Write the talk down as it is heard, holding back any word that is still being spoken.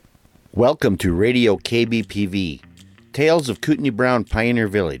Welcome to Radio KBPV, Tales of Kootenai Brown Pioneer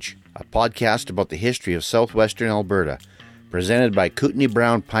Village, a podcast about the history of southwestern Alberta, presented by Kootenai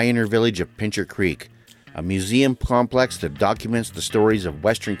Brown Pioneer Village of Pincher Creek, a museum complex that documents the stories of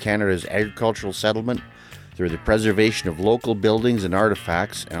Western Canada's agricultural settlement through the preservation of local buildings and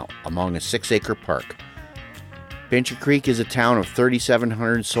artifacts among a 6-acre park. Pincher Creek is a town of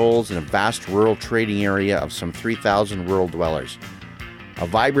 3,700 souls in a vast rural trading area of some 3,000 rural dwellers. A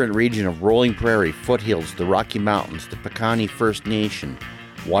vibrant region of rolling prairie, foothills, the Rocky Mountains, the Piikani First Nation,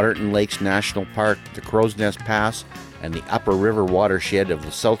 Waterton Lakes National Park, the Crow's Nest Pass, and the upper river watershed of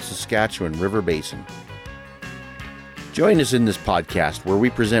the South Saskatchewan River Basin. Join us in this podcast where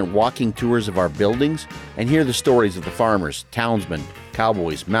we present walking tours of our buildings and hear the stories of the farmers, townsmen,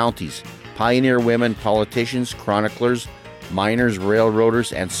 cowboys, Mounties, pioneer women, politicians, chroniclers, miners,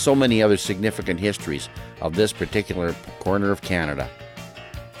 railroaders, and so many other significant histories of this particular corner of Canada.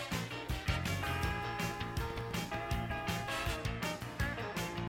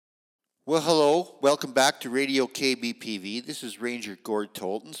 Well, hello. Welcome back to Radio KBPV. This is Ranger Gord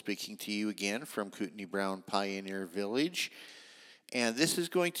Tolton speaking to you again from Kootenai Brown Pioneer Village. And this is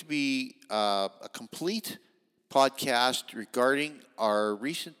going to be a complete podcast regarding our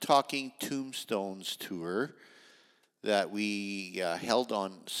recent Talking Tombstones tour that we held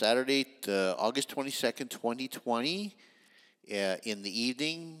on Saturday, August 22nd, 2020, in the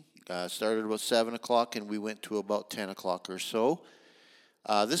evening. Started about 7 o'clock and we went to about 10 o'clock or so.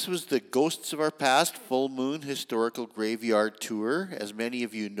 This was the Ghosts of Our Past Full Moon Historical Graveyard Tour. As many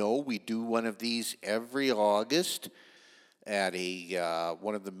of you know, we do one of these every August at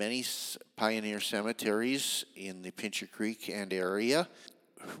one of the many pioneer cemeteries in the Pincher Creek and area.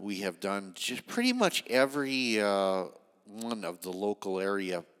 We have done just pretty much every one of the local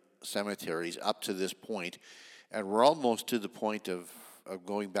area cemeteries up to this point, and we're almost to the point of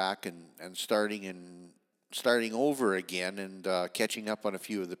going back and starting over again and catching up on a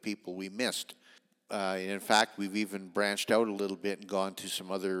few of the people we missed. In fact, we've even branched out a little bit and gone to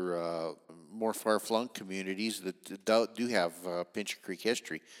some other more far-flung communities that do have Pincher Creek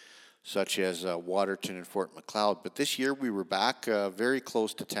history, such as Waterton and Fort Macleod. But this year we were back very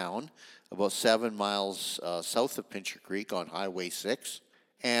close to town, about 7 miles south of Pincher Creek on Highway 6.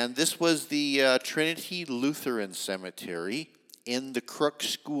 And this was the Trinity Lutheran Cemetery in the Crook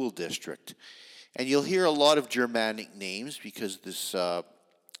School District. And you'll hear a lot of Germanic names because this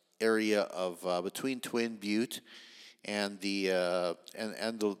area of between Twin Butte and the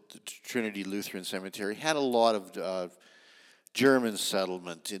Trinity Lutheran Cemetery had a lot of German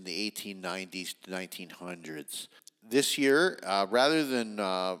settlement in the 1890s to 1900s. This year, rather than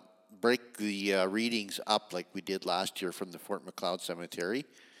break the readings up like we did last year from the Fort Macleod Cemetery,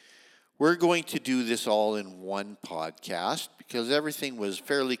 we're going to do this all in one podcast because everything was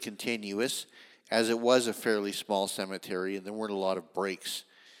fairly continuous, as it was a fairly small cemetery and there weren't a lot of breaks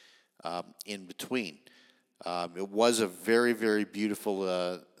in between. It was a very, very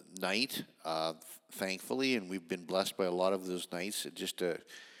beautiful night, thankfully, and we've been blessed by a lot of those nights. Just a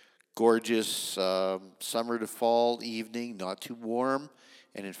gorgeous summer to fall evening, not too warm,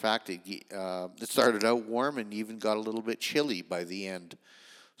 and in fact, it started out warm and even got a little bit chilly by the end.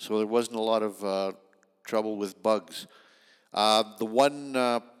 So there wasn't a lot of trouble with bugs. The one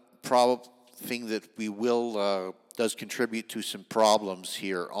thing that we will does contribute to some problems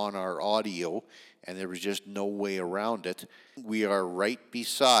here on our audio, and there was just no way around it. We are right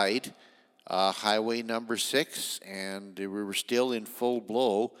beside Highway number 6, and we were still in full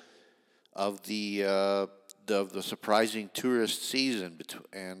blow of the surprising tourist season,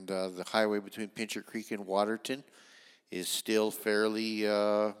 and the highway between Pincher Creek and Waterton is still fairly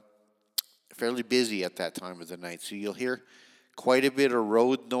busy at that time of the night. So you'll hear quite a bit of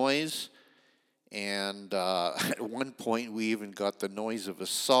road noise. And at one point, we even got the noise of a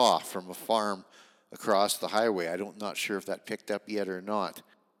saw from a farm across the highway. I'm not sure if that picked up yet or not.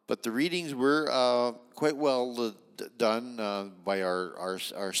 But the readings were quite well done by our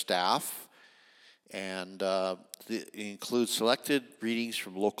staff. And it includes selected readings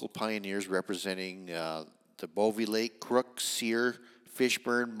from local pioneers representing the Bovey Lake, Crook, Sear,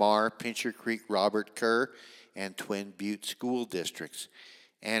 Fishburn, Marr, Pincher Creek, Robert Kerr, and Twin Butte school districts.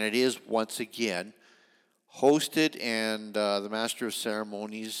 And it is, once again, hosted and the Master of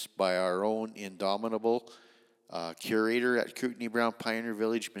Ceremonies by our own indomitable curator at Kootenai Brown Pioneer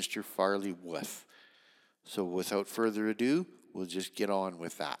Village, Mr. Farley Wuth. So without further ado, we'll just get on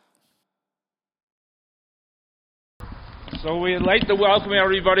with that. So we'd like to welcome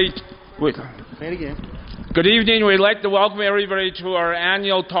everybody. Say it again. Good evening. We'd like to welcome everybody to our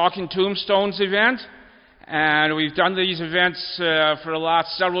annual Talking Tombstones event. And we've done these events for the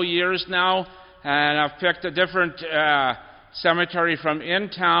last several years now, and I've picked a different cemetery from in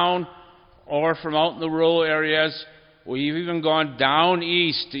town or from out in the rural areas. We've even gone down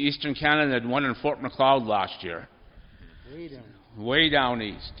east to eastern Canada and one in Fort Macleod last year. Way down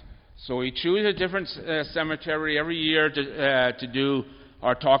east. So we choose a different cemetery every year to do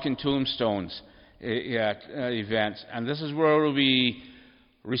our Talking Tombstones events. And this is where we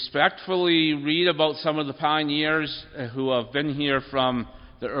respectfully read about some of the pioneers who have been here from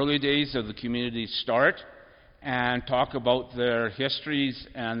the early days of the community's start, and talk about their histories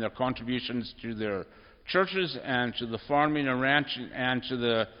and their contributions to their churches and to the farming and ranching and to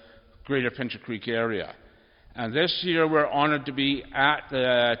the greater Pincher Creek area. And this year we're honored to be at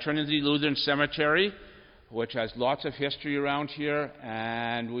the Trinity Lutheran Cemetery, which has lots of history around here,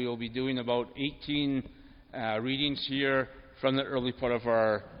 and we will be doing about 18 readings here from the early part of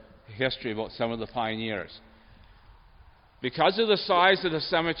our history about some of the pioneers. Because of the size of the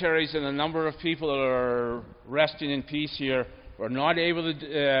cemeteries and the number of people that are resting in peace here, we're not able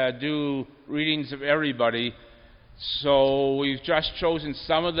to do readings of everybody, so we've just chosen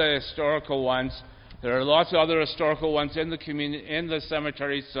some of the historical ones. There are lots of other historical ones in the community, in the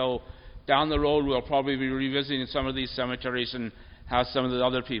cemeteries, so down the road we'll probably be revisiting some of these cemeteries and have some of the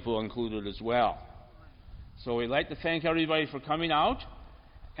other people included as well. So we'd like to thank everybody for coming out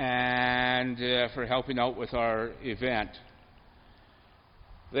and for helping out with our event.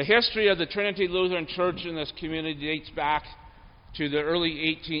 The history of the Trinity Lutheran Church in this community dates back to the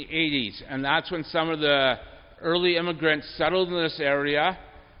early 1880s, and that's when some of the early immigrants settled in this area.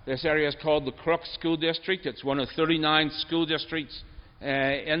 This area is called the Crook School District. It's one of 39 school districts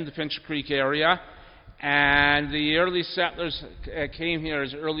in the Pincher Creek area, and the early settlers came here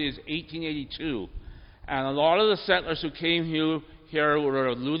as early as 1882. And a lot of the settlers who came here were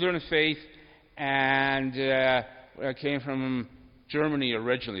of Lutheran faith and came from Germany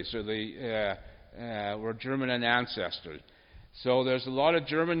originally, so they were German in ancestry. So there's a lot of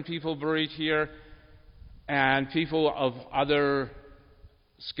German people buried here and people of other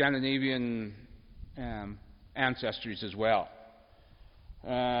Scandinavian ancestries as well.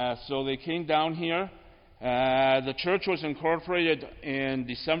 So they came down here. The church was incorporated in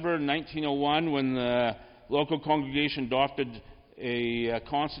December 1901 when the local congregation adopted a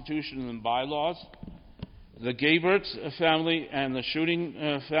constitution and bylaws. The Gabert family and the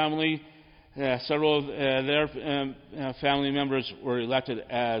Shooting family, several of their family members were elected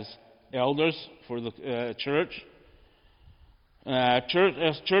as elders for the church.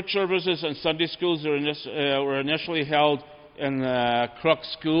 Church services and Sunday schools were initially held in the Crook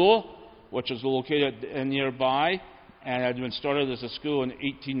School, which is located nearby, and had been started as a school in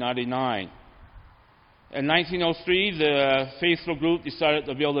 1899. In 1903, the faithful group decided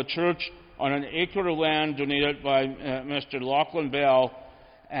to build a church on an acre of land donated by Mr. Lachlan Bell,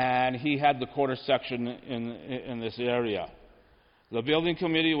 and he had the quarter section in this area. The building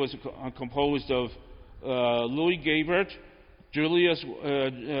committee was composed of Louis Gabert, Julius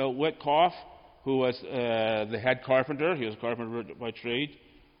Witkoff, who was the head carpenter. He was a carpenter by trade.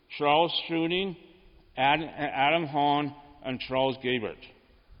 Charles Schuning, Adam Hahn, and Charles Gabert.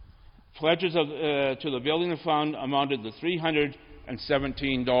 Pledges to the building fund amounted to $317,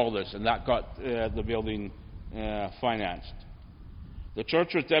 and that got the building financed. The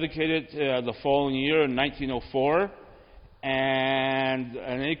church was dedicated the following year in 1904, and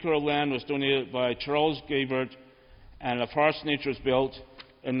an acre of land was donated by Charles Gabert, and a parsonage was built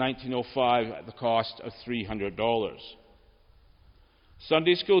in 1905 at the cost of $300.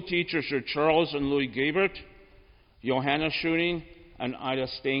 Sunday school teachers were Charles and Louis Gabert, Johanna Schuning, and Ida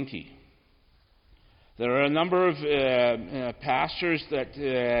Stanke. There are a number of pastors that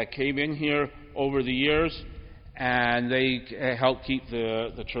came in here over the years, and they helped keep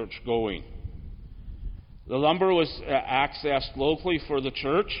the church going. The lumber was accessed locally for the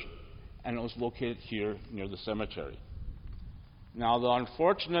church, and it was located here near the cemetery. Now, the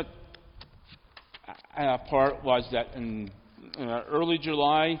unfortunate part was that in early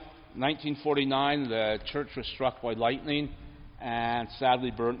July 1949, the church was struck by lightning and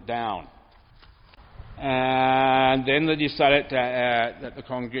sadly burnt down. And then they decided that the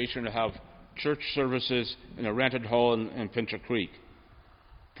congregation would have church services in a rented hall in Pincher Creek.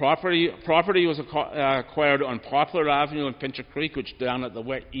 Property was acquired on Poplar Avenue in Pincher Creek, which is down at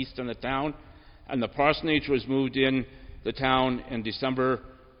the east end of town, and the parsonage was moved in the town in December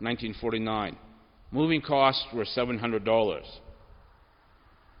 1949. Moving costs were $700.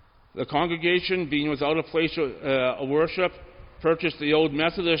 The congregation, being without a place of worship, purchased the old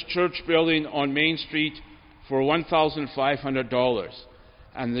Methodist church building on Main Street for $1,500.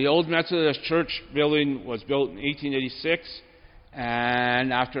 And the old Methodist church building was built in 1886,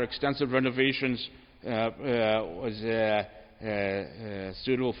 and after extensive renovations was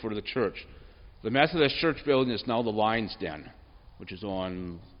suitable for the church. The Methodist church building is now the Lion's Den, which is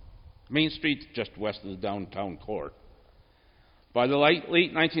on Main Street, just west of the downtown core. By the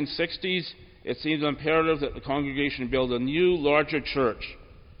late 1960s, it seemed imperative that the congregation build a new, larger church.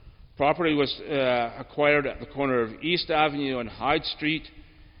 Property was acquired at the corner of East Avenue and Hyde Street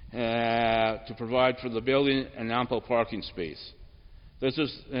to provide for the building and ample parking space. This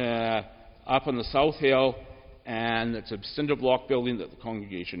is up on the South Hill, and it's a cinder block building that the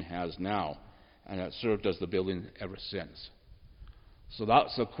congregation has now, and it's served as the building ever since. So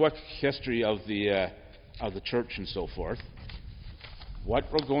that's a quick history of the church and so forth. What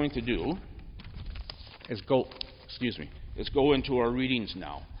we're going to do is go into our readings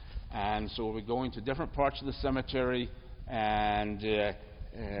now. And so we're going to different parts of the cemetery and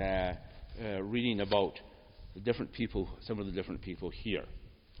reading about the different people, some of the different people here.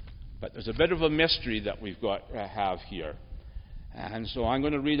 But there's a bit of a mystery that we've got have here. And so I'm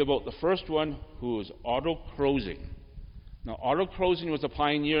going to read about the first one, who is Otto Crosing. Now, Otto Crosing was a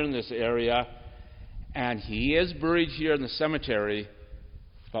pioneer in this area, and he is buried here in the cemetery,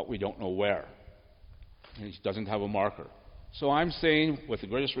 but we don't know where. And he doesn't have a marker. So I'm saying, with the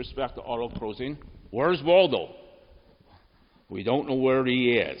greatest respect to Otto Crosing, where's Waldo? We don't know where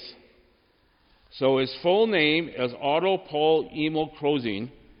he is. So his full name is Otto Paul Emil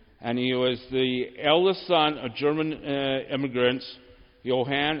Crosing, and he was the eldest son of German immigrants,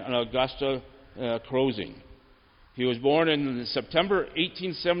 Johann and Augusta Crosing. He was born in September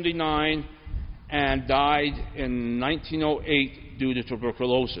 1879 and died in 1908 due to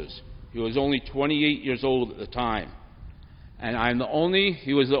tuberculosis. He was only 28 years old at the time. And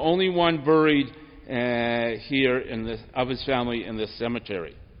he was the only one buried here of his family in this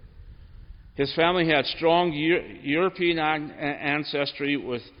cemetery. His family had strong European ancestry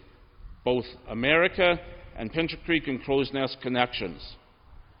with both America and Pincher Creek and Crow's Nest connections.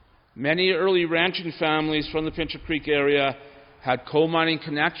 Many early ranching families from the Pincher Creek area had coal mining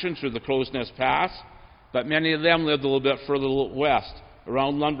connections through the Crow's Nest Pass, but many of them lived a little bit further west,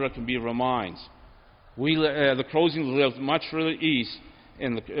 around Lundbrook and Beaver Mines. The Crosings lived much further east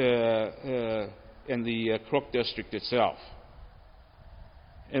in the Crook district itself.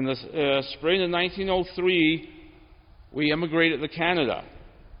 In the spring of 1903, we immigrated to Canada,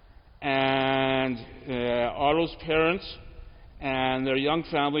 and Otto's parents and their young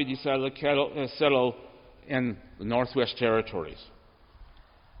family decided to settle in the Northwest Territories.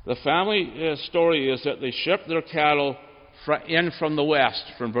 The family story is that they shipped their cattle in from the west,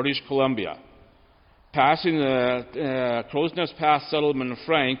 from British Columbia, passing the Crow's Nest Pass settlement of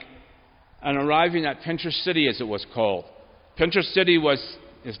Frank, and arriving at Pincher City, as it was called. Pincher City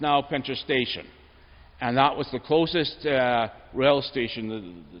is now Pincher Station, and that was the closest rail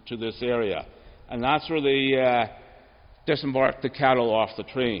station to this area. And that's where they disembarked the cattle off the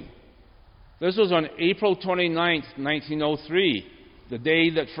train. This was on April 29th, 1903, the day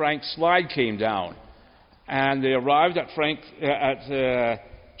that Frank's slide came down. And they arrived at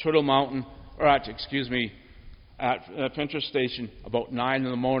Turtle Mountain, at Pincher Station about 9 in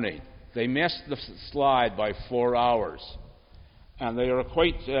the morning. They missed the slide by 4 hours. And they were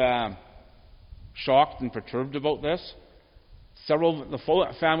quite shocked and perturbed about this.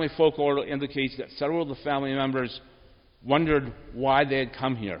 The family folklore indicates that several of the family members wondered why they had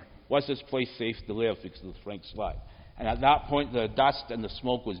come here. Was this place safe to live because of the Frank slide? And at that point, the dust and the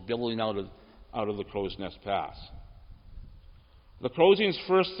smoke was billowing out of the Crow's Nest Pass. The Crosings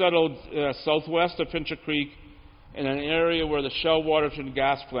first settled southwest of Pincher Creek in an area where the Shell Waterton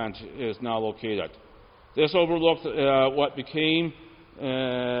gas plant is now located. This overlooked what became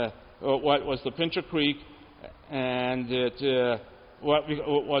what was the Pincher Creek, and what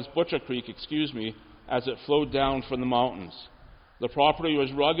was Butcher Creek, as it flowed down from the mountains. The property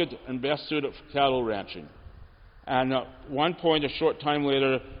was rugged and best suited for cattle ranching. And at one point, a short time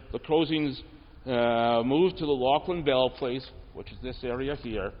later, the Crosings moved to the Lachlan Bell place, which is this area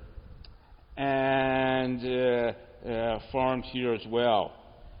here, and farmed here as well.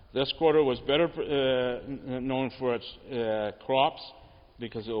 This quarter was better known for its crops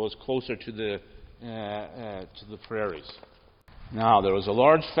because it was closer to the prairies. Now, there was a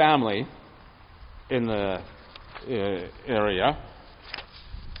large family in the area.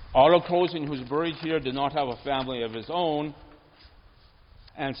 Otto Crosing, who's buried here, did not have a family of his own,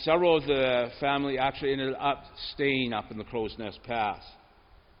 and several of the family actually ended up staying up in the Crow's Nest Pass.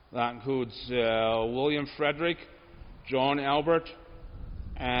 That includes William Frederick, John Albert,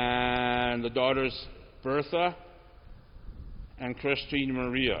 and the daughters Bertha and Christine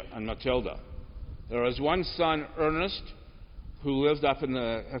Maria and Matilda. There was one son, Ernest, who lived up in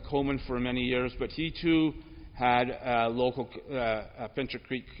Coleman for many years, but he too had a local Pincher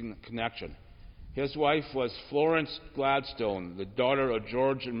Creek connection. His wife was Florence Gladstone, the daughter of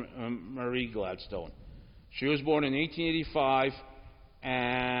George and Marie Gladstone. She was born in 1885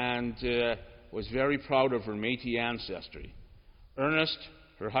 and was very proud of her Métis ancestry. Ernest,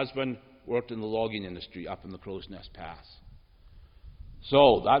 her husband, worked in the logging industry up in the Crow's Nest Pass.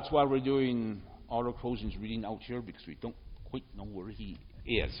 So that's why we're doing Otto Crowson's reading out here, because we don't quite know where he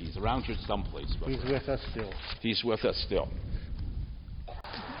is. He's around here someplace. But He's with us still. He's with us still.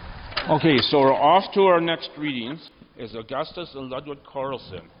 Okay, so we're off to our next readings is Augustus and Ludwig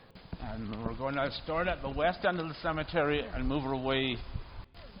Carlson. And we're going to start at the west end of the cemetery and move our way.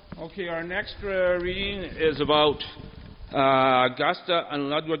 Okay, our next reading is about Augusta and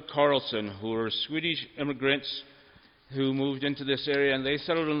Ludwig Carlson, who were Swedish immigrants who moved into this area, and they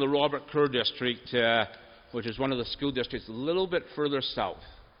settled in the Robert Kerr district, which is one of the school districts a little bit further south.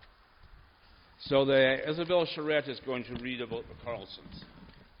 So Isabel Charette is going to read about the Carlsons.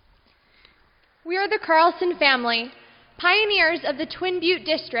 We are the Carlson family, pioneers of the Twin Butte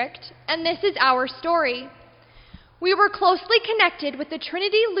district, and this is our story. We were closely connected with the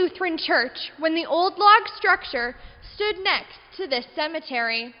Trinity Lutheran Church when the old log structure stood next to this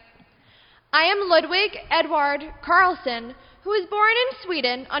cemetery. I am Ludwig Edvard Carlson, who was born in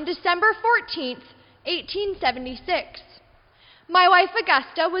Sweden on December 14th, 1876. My wife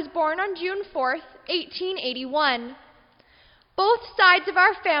Augusta was born on June 4th, 1881. Both sides of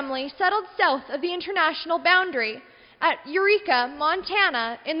our family settled south of the international boundary at Eureka,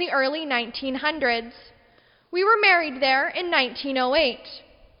 Montana in the early 1900s. We were married there in 1908.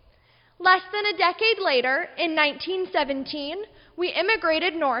 Less than a decade later, in 1917, we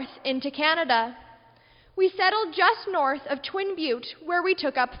immigrated north into Canada. We settled just north of Twin Butte, where we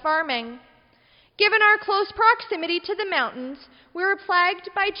took up farming. Given our close proximity to the mountains, we were plagued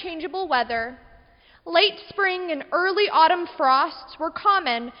by changeable weather. Late spring and early autumn frosts were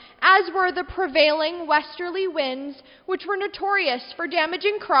common, as were the prevailing westerly winds, which were notorious for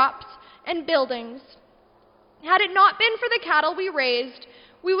damaging crops and buildings. Had it not been for the cattle we raised,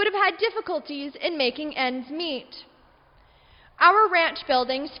 we would have had difficulties in making ends meet. Our ranch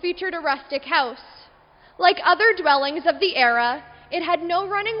buildings featured a rustic house. Like other dwellings of the era, it had no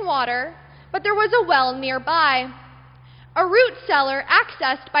running water, but there was a well nearby. A root cellar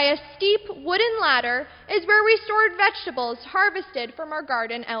accessed by a steep wooden ladder is where we stored vegetables harvested from our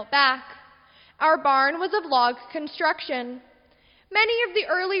garden out back. Our barn was of log construction. Many of the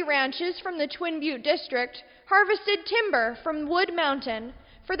early ranches from the Twin Butte district harvested timber from Wood Mountain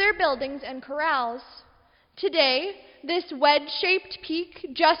for their buildings and corrals. Today, this wedge-shaped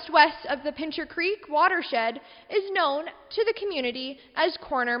peak just west of the Pincher Creek watershed is known to the community as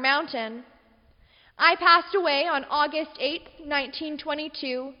Corner Mountain. I passed away on August 8,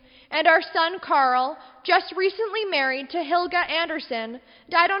 1922, and our son Carl, just recently married to Hilga Anderson,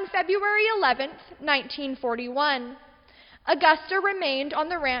 died on February 11, 1941. Augusta remained on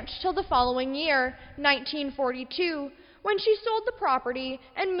the ranch till the following year, 1942, when she sold the property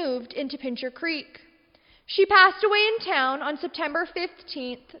and moved into Pincher Creek. She passed away in town on September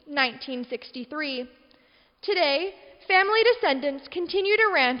 15, 1963. Today, family descendants continue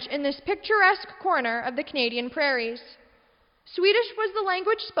to ranch in this picturesque corner of the Canadian prairies. Swedish was the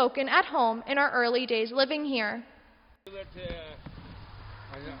language spoken at home in our early days living here.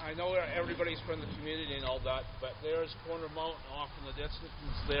 I know everybody's from the community and all that, but there's Corner Mountain off in the distance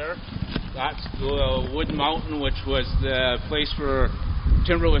there. That's the Wood Mountain, which was the place where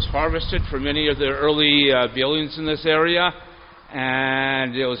timber was harvested for many of the early buildings in this area,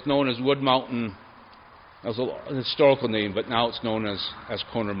 and it was known as Wood Mountain. That was a historical name, but now it's known as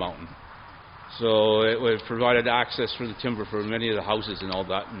Corner Mountain. So it provided access for the timber for many of the houses and all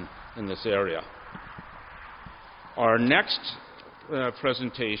that in this area. Our next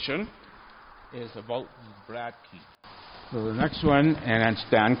presentation is about Bradkey. So the next one, and then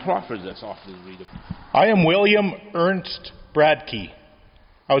Stan Crawford that's off to read it. I am William Ernst Bradkey.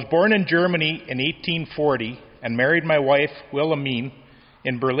 I was born in Germany in 1840 and married my wife Wilhelmine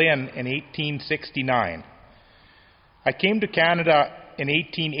in Berlin in 1869. I came to Canada in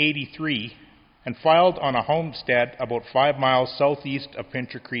 1883 and filed on a homestead about 5 miles southeast of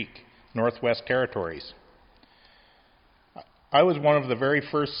Pincher Creek, Northwest Territories. I was one of the very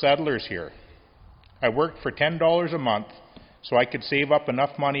first settlers here. I worked for $10 a month so I could save up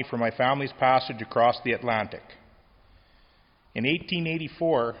enough money for my family's passage across the Atlantic. In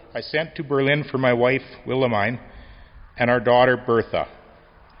 1884, I sent to Berlin for my wife Wilhelmine and our daughter Bertha.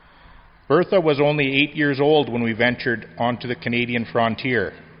 Bertha was only 8 years old when we ventured onto the Canadian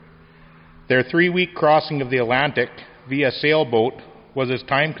frontier. Their 3-week crossing of the Atlantic via sailboat was as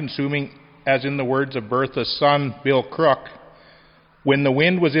time-consuming as, in the words of Bertha's son, Bill Crook, when the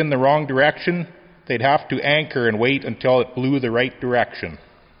wind was in the wrong direction, they'd have to anchor and wait until it blew the right direction.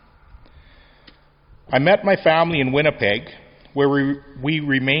 I met my family in Winnipeg, where we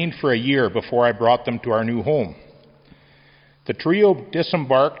remained for a year before I brought them to our new home. The trio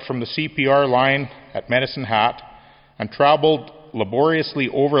disembarked from the CPR line at Medicine Hat and traveled laboriously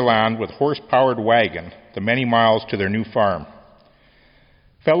overland with horse-powered wagon the many miles to their new farm.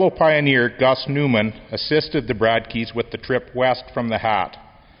 Fellow pioneer Gus Newman assisted the Bradkeys with the trip west from the Hat,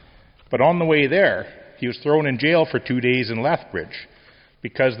 but on the way there, he was thrown in jail for 2 days in Lethbridge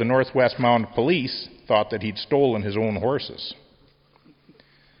because the Northwest Mounted Police thought that he'd stolen his own horses.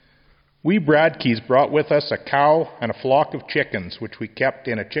 We Bradkeys brought with us a cow and a flock of chickens, which we kept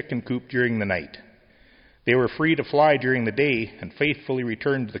in a chicken coop during the night. They were free to fly during the day and faithfully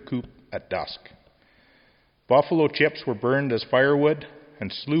returned to the coop at dusk. Buffalo chips were burned as firewood,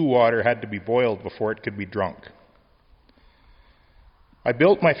 and slough water had to be boiled before it could be drunk. I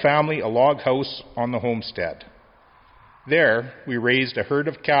built my family a log house on the homestead. There, we raised a herd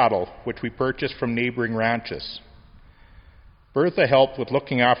of cattle, which we purchased from neighboring ranches. Bertha helped with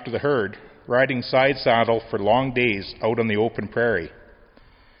looking after the herd, riding side saddle for long days out on the open prairie.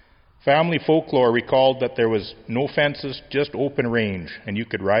 Family folklore recalled that there was no fences, just open range, and you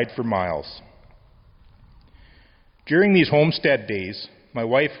could ride for miles. During these homestead days, my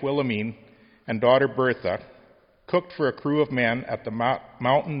wife Wilhelmine and daughter Bertha cooked for a crew of men at the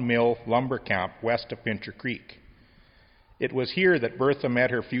Mountain Mill lumber camp west of Pincher Creek. It was here that Bertha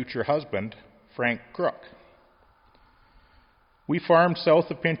met her future husband, Frank Crook. We farmed south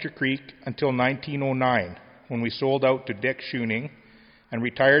of Pincher Creek until 1909, when we sold out to Dick Schuning and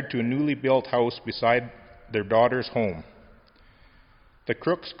retired to a newly built house beside their daughter's home. The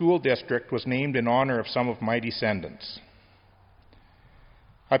Crook School District was named in honor of some of my descendants.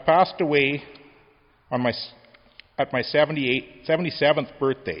 I passed away at my 77th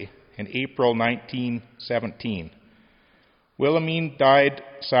birthday in April 1917. Wilhelmine died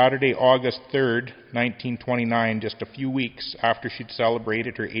Saturday, August 3rd, 1929, just a few weeks after she'd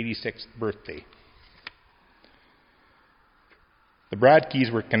celebrated her 86th birthday. The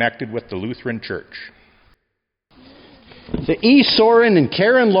Bradkeys were connected with the Lutheran Church. The E. Soren and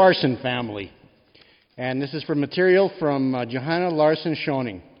Karen Larson family. And this is from material from Johanna Larson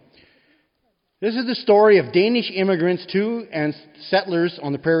Schoening. This is the story of Danish immigrants to and settlers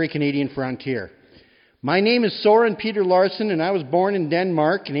on the Prairie Canadian frontier. My name is Soren Peter Larsen, and I was born in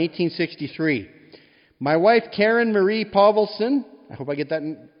Denmark in 1863. My wife, Karen Marie Pavelsen, I hope I get that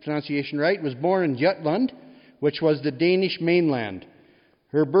pronunciation right, was born in Jutland, which was the Danish mainland.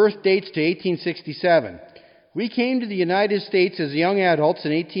 Her birth dates to 1867. We came to the United States as young adults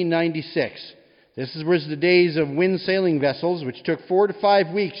in 1896. This was the days of wind sailing vessels, which took 4 to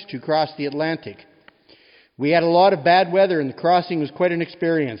 5 weeks to cross the Atlantic. We had a lot of bad weather, and the crossing was quite an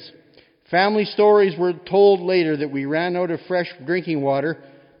experience. Family stories were told later that we ran out of fresh drinking water,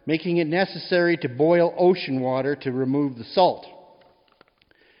 making it necessary to boil ocean water to remove the salt.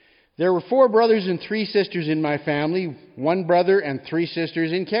 There were 4 brothers and 3 sisters in my family, 1 brother and 3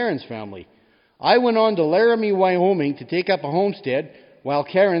 sisters in Karen's family. I went on to Laramie, Wyoming to take up a homestead, while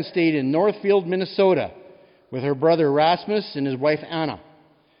Karen stayed in Northfield, Minnesota, with her brother Rasmus and his wife Anna.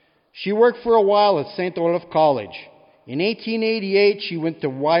 She worked for a while at St. Olaf College. In 1888, she went to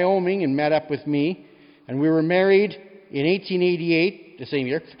Wyoming and met up with me, and we were married in 1888, the same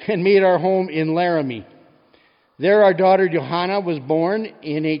year, and made our home in Laramie. There our daughter Johanna was born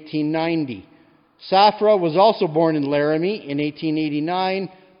in 1890. Safra was also born in Laramie in 1889,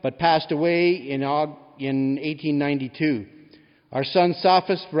 but passed away in 1892. Our son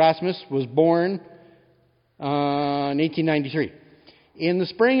Safas Rasmus was born in 1893. In the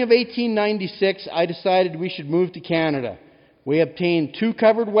spring of 1896, I decided we should move to Canada. We obtained 2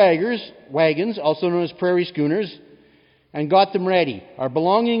 covered wagons, also known as prairie schooners, and got them ready. Our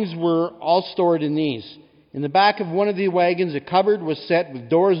belongings were all stored in these. In the back of one of the wagons, a cupboard was set with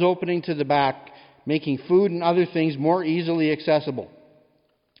doors opening to the back, making food and other things more easily accessible.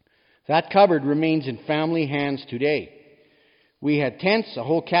 That cupboard remains in family hands today. We had tents, a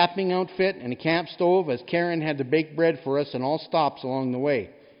whole camping outfit, and a camp stove, as Karen had to bake bread for us in all stops along the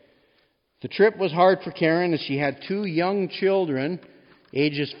way. The trip was hard for Karen as she had 2 young children,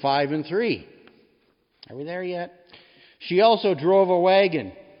 ages 5 and 3. Are we there yet? She also drove a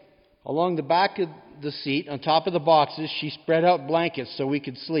wagon. Along the back of the seat, on top of the boxes, she spread out blankets so we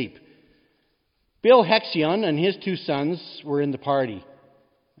could sleep. Bill Hexion and his 2 sons were in the party.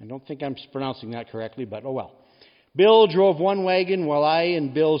 I don't think I'm pronouncing that correctly, but oh well. Bill drove one wagon while I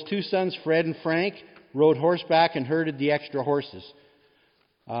and Bill's two sons, Fred and Frank, rode horseback and herded the extra horses.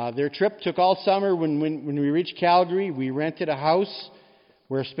 Their trip took all summer. When we reached Calgary, we rented a house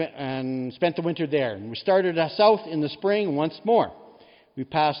and spent the winter there. And we started south in the spring once more. We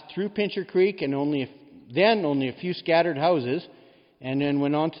passed through Pincher Creek and only a few scattered houses, and then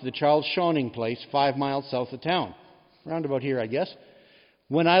went on to the Charles Schoening place 5 miles south of town. Round about here, I guess.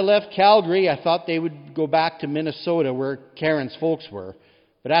 When I left Calgary, I thought they would go back to Minnesota where Karen's folks were.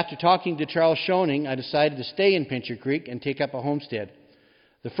 But after talking to Charles Schoening, I decided to stay in Pincher Creek and take up a homestead.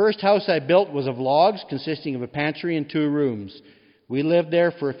 The first house I built was of logs, consisting of a pantry and 2 rooms. We lived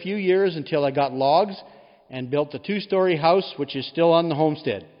there for a few years until I got logs and built a 2-story house, which is still on the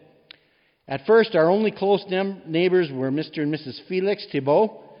homestead. At first, our only close neighbors were Mr. and Mrs. Felix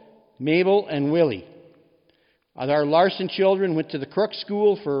Thibault, Mabel, and Willie. Our Larson children went to the Crook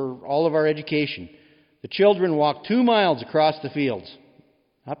School for all of our education. The children walked 2 miles across the fields,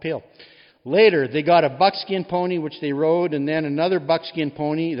 uphill. Later, they got a buckskin pony which they rode, and then another buckskin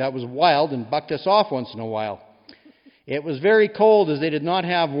pony that was wild and bucked us off once in a while. It was very cold as they did not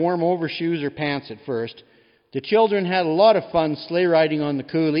have warm overshoes or pants at first. The children had a lot of fun sleigh riding on the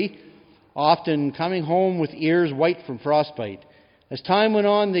coulee, often coming home with ears white from frostbite. As time went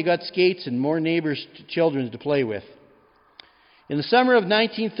on, they got skates and more neighbors' children to play with. In the summer of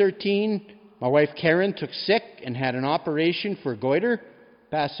 1913, my wife Karen took sick and had an operation for goiter,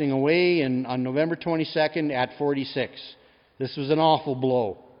 passing away on November 22nd at 46. This was an awful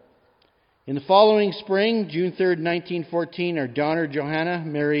blow. In the following spring, June 3rd, 1914, our daughter Johanna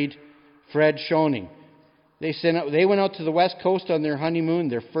married Fred Schoening. They went out to the West Coast on their honeymoon,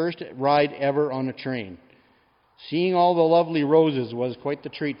 their first ride ever on a train. Seeing all the lovely roses was quite the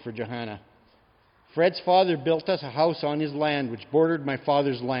treat for Johanna. Fred's father built us a house on his land, which bordered my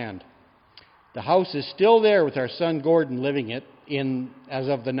father's land. The house is still there with our son Gordon living it as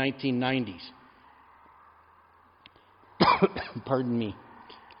of the 1990s. Pardon me.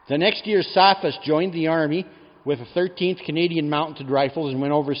 The next year, Safas joined the Army with the 13th Canadian Mounted Rifles and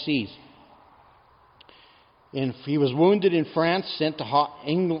went overseas. And he was wounded in France, sent to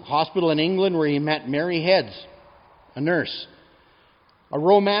hospital in England where he met Mary Heads, a nurse. A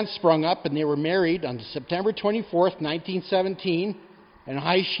romance sprung up and they were married on September 24th, 1917 in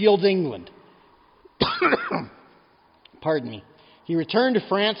High Shields, England. Pardon me. He returned to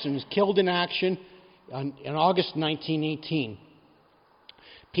France and was killed in action in August 1918.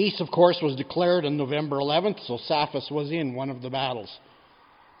 Peace, of course, was declared on November 11th, so Safas was in one of the battles.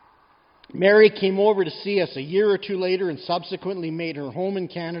 Mary came over to see us a year or two later and subsequently made her home in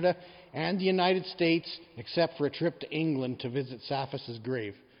Canada and the United States, except for a trip to England to visit Safas's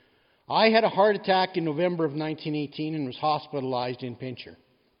grave. I had a heart attack in November of 1918 and was hospitalized in Pincher.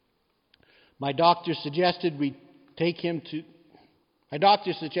 My doctor suggested we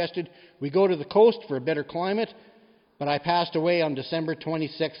go to the coast for a better climate, but I passed away on December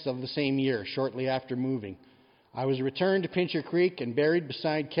 26th of the same year, shortly after moving. I was returned to Pincher Creek and buried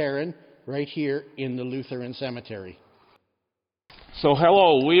beside Karen, right here in the Lutheran Cemetery. So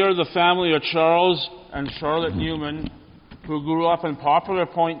hello, we are the family of Charles and Charlotte Newman, who grew up in Poplar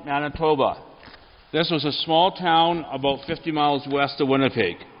Point, Manitoba. This was a small town about 50 miles west of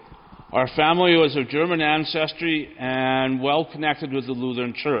Winnipeg. Our family was of German ancestry and well connected with the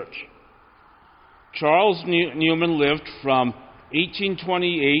Lutheran Church. Charles Newman lived from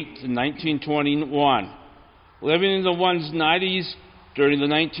 1828 to 1921. Living in the 90s during the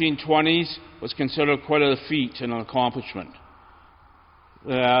 1920s was considered quite a feat and an accomplishment.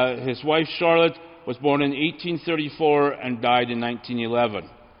 His wife Charlotte was born in 1834 and died in 1911.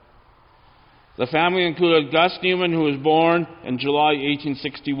 The family included Gus Newman, who was born in July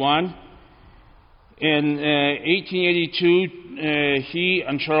 1861. In 1882, he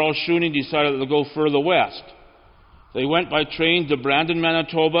and Charles Schoening decided to go further west. They went by train to Brandon,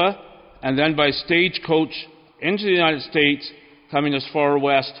 Manitoba, and then by stagecoach into the United States, coming as far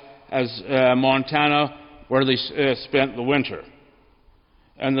west as Montana, where they spent the winter.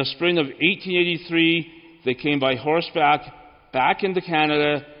 In the spring of 1883, they came by horseback back into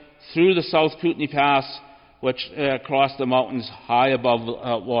Canada through the South Kootenay Pass, which crossed the mountains high above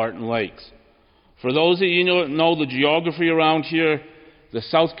Wharton Lakes. For those of you who know the geography around here, the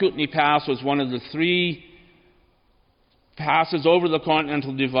South Kootenay Pass was one of the 3 passes over the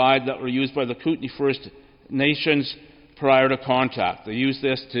Continental Divide that were used by the Kootenay First Nations prior to contact. They used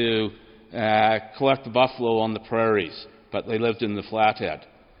this to collect the buffalo on the prairies, but they lived in the Flathead.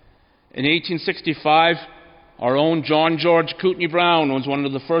 In 1865, our own John George Kootenay Brown was one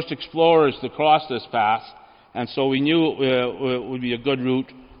of the first explorers to cross this pass, and so we knew it would be a good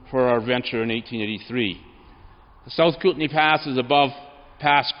route for our venture in 1883. The South Kootenai Pass is above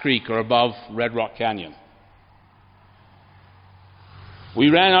Pass Creek, or above Red Rock Canyon. We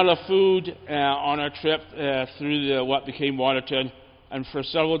ran out of food on our trip through what became Waterton, and for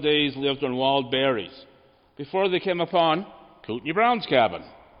several days lived on wild berries, before they came upon Kootenai Brown's cabin.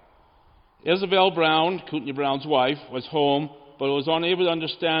 Isabel Brown, Kootenai Brown's wife, was home, but was unable to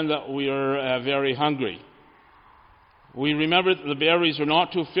understand that we were very hungry. We remembered that the berries were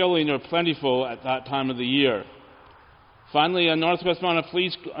not too filling or plentiful at that time of the year. Finally, a Northwest Mounted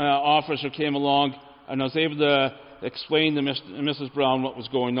Police officer came along and was able to explain to Mrs. Brown what was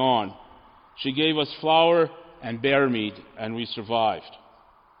going on. She gave us flour and bear meat, and we survived.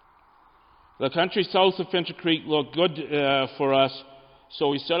 The country south of Pincher Creek looked good for us, so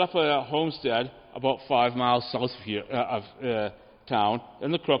we set up a homestead about 5 miles south of town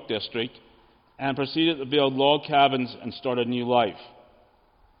in the Crook district, and proceeded to build log cabins and start a new life.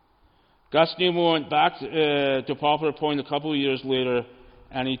 Gus Newman went back to Poplar Point a couple of years later,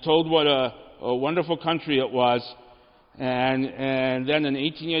 and he told what a wonderful country it was. And then in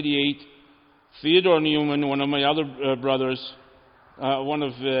 1888, Theodore Newman, one of my other brothers,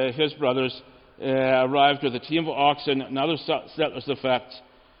 his brothers, arrived with a team of oxen and other settlers' effects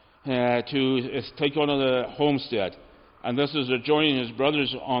to take on the homestead. And this is joining his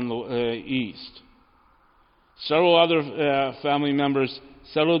brothers on the east. Several other family members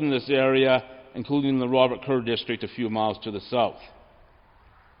settled in this area, including the Robert Kerr district a few miles to the south.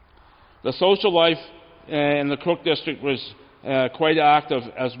 The social life in the Crook district was quite active,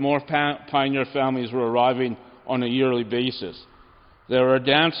 as more pioneer families were arriving on a yearly basis. There were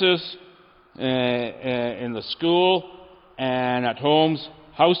dances in the school and at homes,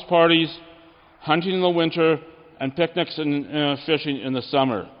 house parties, hunting in the winter, and picnics and fishing in the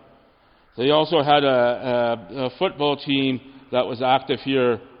summer. They also had a football team that was active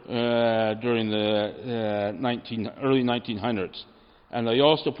here during the early 1900s. And they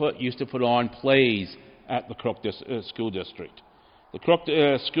also used to put on plays at the Crook School District. The Crook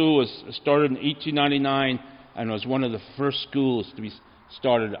School was started in 1899 and was one of the first schools to be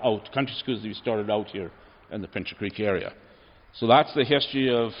started out, country schools to be started out here in the Pincher Creek area. So that's the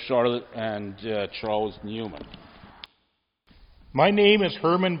history of Charlotte and Charles Newman. My name is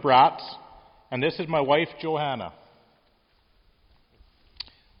Herman Bratz, and this is my wife, Johanna.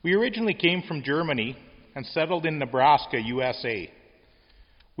 We originally came from Germany and settled in Nebraska, USA.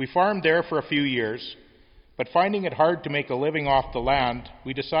 We farmed there for a few years, but finding it hard to make a living off the land,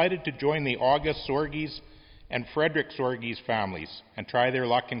 we decided to join the August Sorges and Frederick Sorges families and try their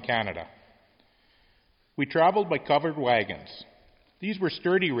luck in Canada. We traveled by covered wagons. These were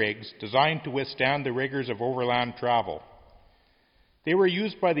sturdy rigs designed to withstand the rigors of overland travel. They were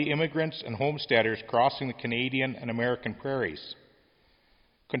used by the immigrants and homesteaders crossing the Canadian and American prairies.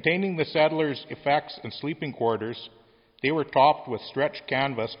 Containing the settlers' effects and sleeping quarters, they were topped with stretched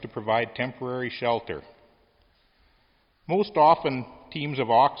canvas to provide temporary shelter. Most often, teams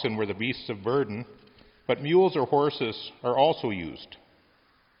of oxen were the beasts of burden, but mules or horses are also used.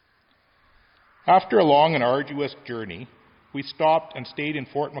 After a long and arduous journey, we stopped and stayed in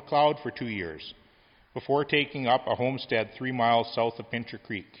Fort Macleod for 2 years, before taking up a homestead 3 miles south of Pincher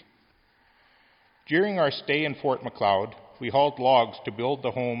Creek. During our stay in Fort Macleod, we hauled logs to build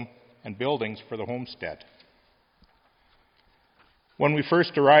the home and buildings for the homestead. When we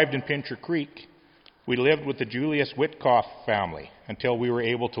first arrived in Pincher Creek, we lived with the Julius Witkoff family until we were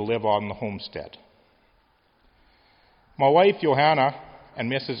able to live on the homestead. My wife, Johanna, and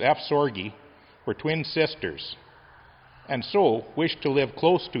Mrs. F. Sorge were twin sisters, and so wished to live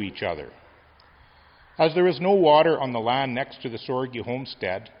close to each other. As there was no water on the land next to the Sorge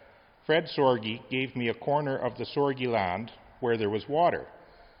homestead, Fred Sorge gave me a corner of the Sorge land where there was water,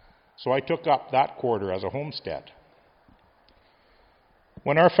 so I took up that quarter as a homestead.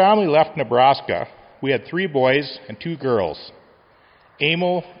 When our family left Nebraska, we had 3 boys and 2 girls,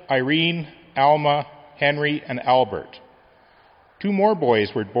 Emil, Irene, Alma, Henry, and Albert. 2 more boys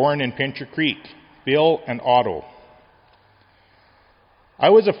were born in Pincher Creek, Bill and Otto. I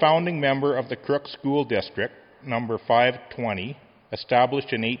was a founding member of the Crook School District, number 520,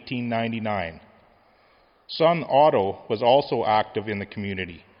 established in 1899. Son Otto was also active in the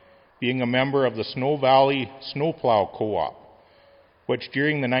community, being a member of the Snow Valley Snowplow Co-op, which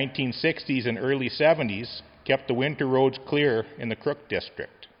during the 1960s and early 70s kept the winter roads clear in the Crook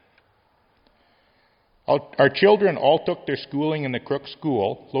District. Our children all took their schooling in the Crook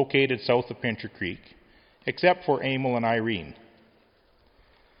School, located south of Pincher Creek, except for Emil and Irene.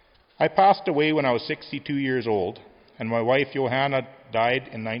 I passed away when I was 62 years old, and my wife Johanna died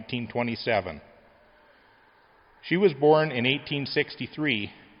in 1927. She was born in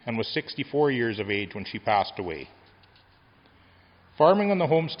 1863 and was 64 years of age when she passed away. Farming on the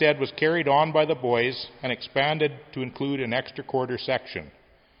homestead was carried on by the boys and expanded to include an extra quarter section.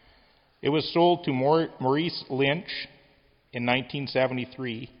 It was sold to Maurice Lynch in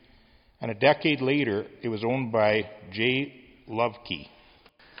 1973, and a decade later it was owned by J. Lovekey.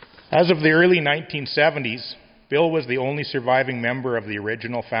 As of the early 1970s, Bill was the only surviving member of the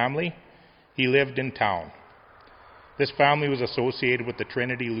original family. He lived in town. This family was associated with the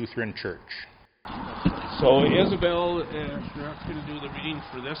Trinity Lutheran Church. So Isabel, you're going to do the reading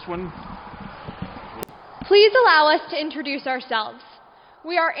for this one. Please allow us to introduce ourselves.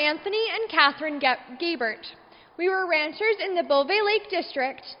 We are Anthony and Catherine Gabert. We were ranchers in the Beauvais Lake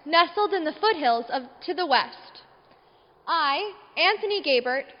District, nestled in the foothills to the west. I, Anthony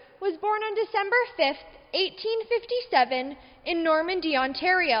Gabert, was born on December 5th, 1857, in Normandy,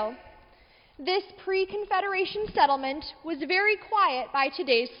 Ontario. This pre-Confederation settlement was very quiet by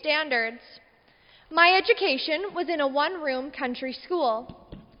today's standards. My education was in a one-room country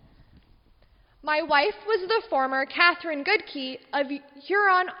school. My wife was the former Catherine Goodkey of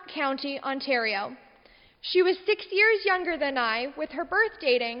Huron County, Ontario. She was 6 years younger than I, with her birth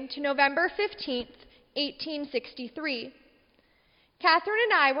dating to November 15th, 1863. Catherine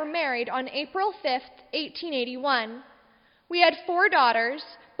and I were married on April 5th, 1881. We had 4 daughters,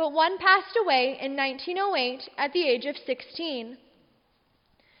 but one passed away in 1908 at the age of 16.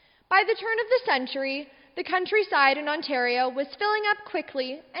 By the turn of the century, the countryside in Ontario was filling up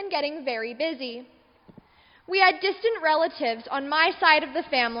quickly and getting very busy. We had distant relatives on my side of the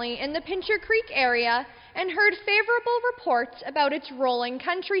family in the Pincher Creek area and heard favorable reports about its rolling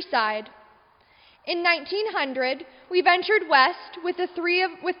countryside. In 1900, we ventured west with three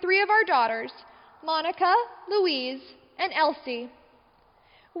of our daughters, Monica, Louise, and Elsie.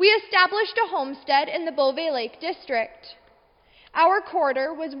 We established a homestead in the Beauvais Lake District. Our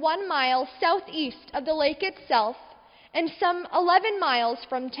quarter was 1 mile southeast of the lake itself and some 11 miles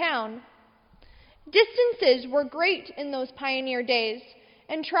from town. Distances were great in those pioneer days,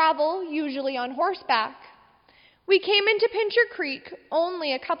 and travel usually on horseback. We came into Pincher Creek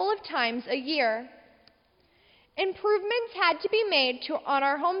only a couple of times a year. Improvements had to be made on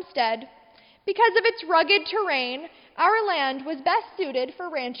our homestead. Because of its rugged terrain, our land was best suited for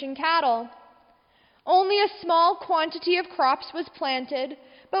ranching cattle. Only a small quantity of crops was planted,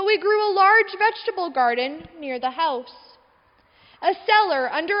 but we grew a large vegetable garden near the house. A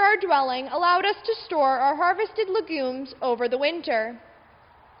cellar under our dwelling allowed us to store our harvested legumes over the winter.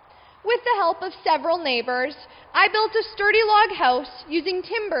 With the help of several neighbors, I built a sturdy log house using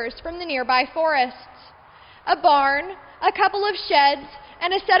timbers from the nearby forests. A barn, a couple of sheds,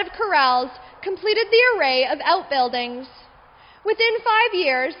 and a set of corrals completed the array of outbuildings. Within 5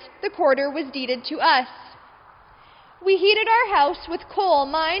 years, the quarter was deeded to us. We heated our house with coal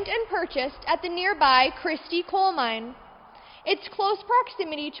mined and purchased at the nearby Christie coal mine. Its close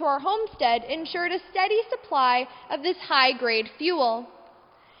proximity to our homestead ensured a steady supply of this high-grade fuel.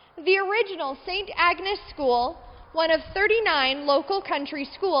 The original St. Agnes School, one of 39 local country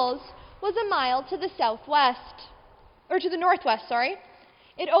schools, was a mile to the northwest.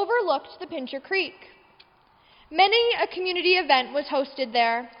 It overlooked the Pincher Creek. Many a community event was hosted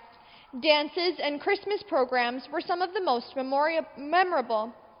there. Dances and Christmas programs were some of the most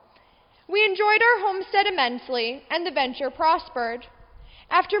memorable. We enjoyed our homestead immensely, and the venture prospered.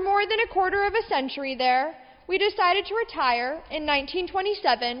 After more than a quarter of a century there, we decided to retire in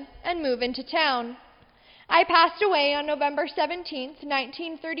 1927 and move into town. I passed away on November 17th,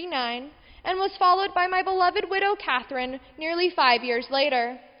 1939, and was followed by my beloved widow Catherine nearly 5 years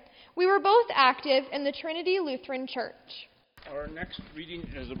later. We were both active in the Trinity Lutheran Church. Our next reading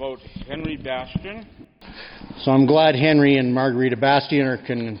is about Henry Bastian. So I'm glad Henry and Margarita Bastian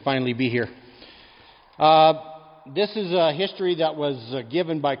can finally be here. This is a history that was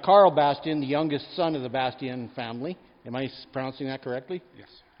given by Carl Bastian, the youngest son of the Bastian family. Am I pronouncing that correctly? Yes.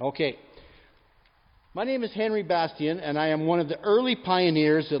 Okay. My name is Henry Bastian, and I am one of the early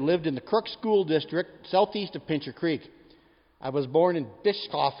pioneers that lived in the Crook School District, southeast of Pincher Creek. I was born in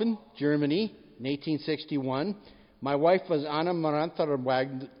Bischofchen, Germany, in 1861. My wife was Anna Marantha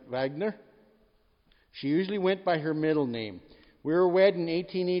Wagner. She usually went by her middle name. We were wed in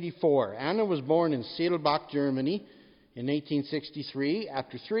 1884. Anna was born in Sedelbach, Germany, in 1863.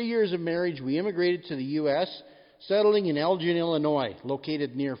 After 3 years of marriage, we immigrated to the U.S., settling in Elgin, Illinois,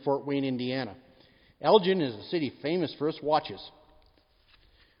 located near Fort Wayne, Indiana. Elgin is a city famous for its watches.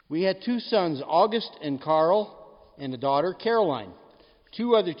 We had 2 sons, August and Carl, and a daughter, Caroline.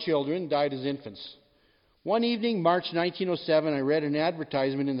 2 other children died as infants. One evening, March 1907, I read an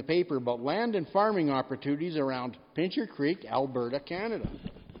advertisement in the paper about land and farming opportunities around Pincher Creek, Alberta, Canada.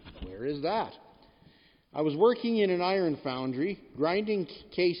 there is that. I was working in an iron foundry, grinding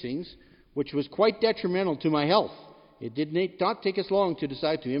casings, which was quite detrimental to my health. It did not take us long to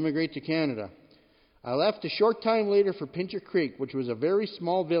decide to immigrate to Canada. I left a short time later for Pincher Creek, which was a very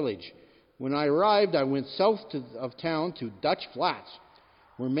small village. When I arrived, I went south of town to Dutch Flats,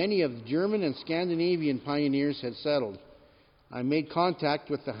 where many of the German and Scandinavian pioneers had settled. I made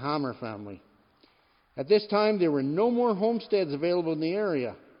contact with the Hammer family. At this time, there were no more homesteads available in the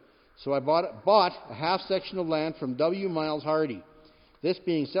area, so I bought a half-section of land from W. Miles Hardy, this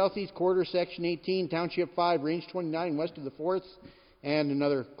being Southeast Quarter, Section 18, Township 5, Range 29, west of the Forts, and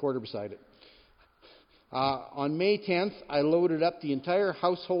another quarter beside it. On May 10th, I loaded up the entire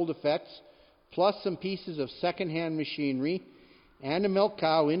household effects, plus some pieces of second-hand machinery, and a milk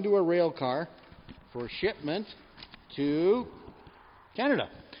cow into a rail car for shipment to Canada.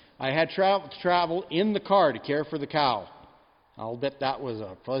 I had to travel in the car to care for the cow. I'll bet that was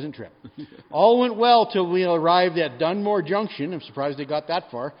a pleasant trip. All went well till we arrived at Dunmore Junction. I'm surprised they got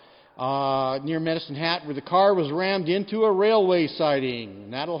that far. Near Medicine Hat, where the car was rammed into a railway siding.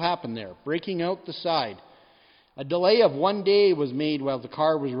 And that'll happen there, breaking out the side. A delay of 1 day was made while the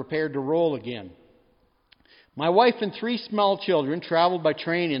car was repaired to roll again. My wife and 3 small children traveled by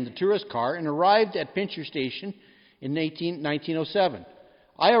train in the tourist car and arrived at Pincher Station in 1907.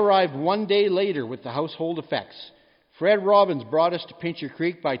 I arrived 1 day later with the household effects. Fred Robbins brought us to Pincher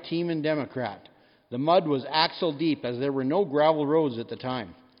Creek by team and Democrat. The mud was axle deep as there were no gravel roads at the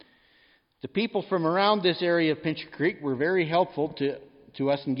time. The people from around this area of Pincher Creek were very helpful to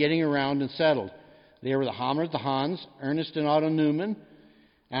us in getting around and settled. They were the Hammers, the Hans, Ernest and Otto Newman,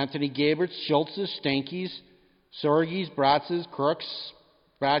 Anthony Gaberts, Schultzes, Stankies, Sorgies, Bratzes, Crooks,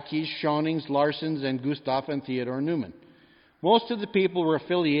 Bradkeys, Schonings, Larsens, and Gustav and Theodore Newman. Most of the people were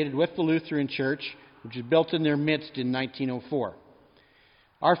affiliated with the Lutheran Church, which was built in their midst in 1904.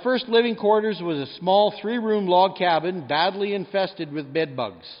 Our first living quarters was a small 3-room log cabin badly infested with bed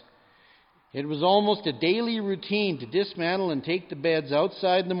bugs. It was almost a daily routine to dismantle and take the beds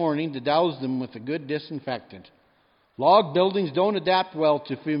outside in the morning to douse them with a good disinfectant. Log buildings don't adapt well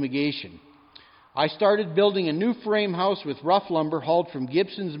to fumigation. I started building a new frame house with rough lumber hauled from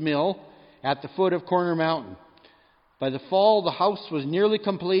Gibson's Mill at the foot of Corner Mountain. By the fall, the house was nearly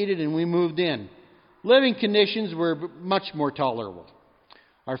completed and we moved in. Living conditions were much more tolerable.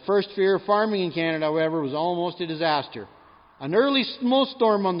 Our first year of farming in Canada, however, was almost a disaster. An early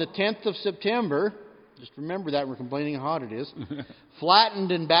snowstorm on the 10th of September, just remember that, we're complaining how hot it is,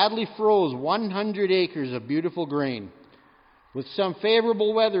 flattened and badly froze 100 acres of beautiful grain. With some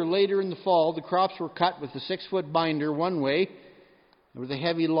favorable weather later in the fall, the crops were cut with a 6-foot binder one way, with a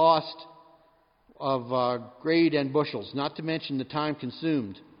heavy loss of grade and bushels, not to mention the time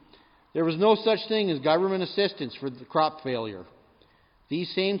consumed. There was no such thing as government assistance for the crop failure. These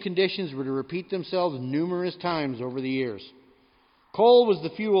same conditions were to repeat themselves numerous times over the years. Coal was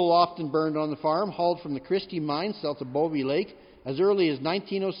the fuel often burned on the farm, hauled from the Christie mine south of Bovey Lake as early as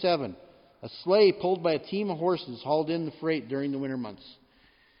 1907. A sleigh pulled by a team of horses hauled in the freight during the winter months.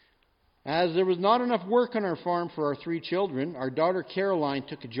 As there was not enough work on our farm for our 3 children, our daughter Caroline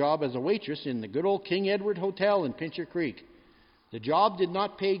took a job as a waitress in the good old King Edward Hotel in Pincher Creek. The job did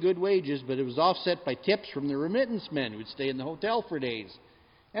not pay good wages, but it was offset by tips from the remittance men who would stay in the hotel for days.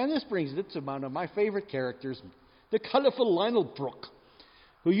 And this brings it to one of my favorite characters, the colourful Lionel Brooke,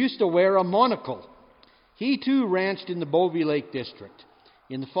 who used to wear a monocle. He too ranched in the Bovey Lake district.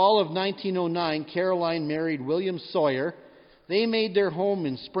 In the fall of 1909, Caroline married William Sawyer. They made their home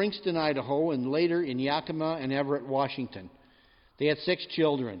in Springston, Idaho, and later in Yakima and Everett, Washington. They had 6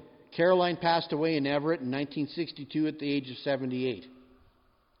 children. Caroline passed away in Everett in 1962 at the age of 78.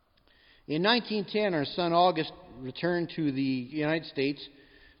 In 1910, our son August returned to the United States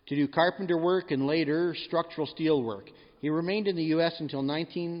to do carpenter work and later structural steel work. He remained in the U.S. until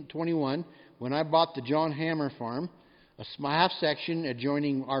 1921 when I bought the John Hammer farm, a half-section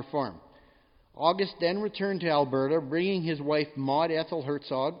adjoining our farm. August then returned to Alberta, bringing his wife Maud Ethel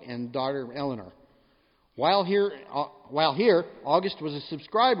Herzog and daughter Eleanor. While here, August was a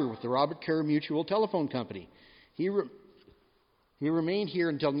subscriber with the Robert Kerr Mutual Telephone Company. He remained here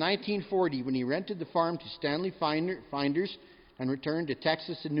until 1940 when he rented the farm to Stanley Finders and returned to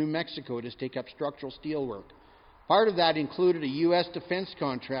Texas and New Mexico to take up structural steel work. Part of that included a U.S. defense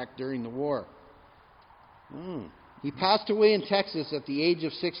contract during the war. He passed away in Texas at the age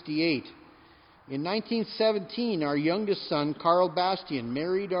of 68. In 1917, our youngest son, Carl Bastian,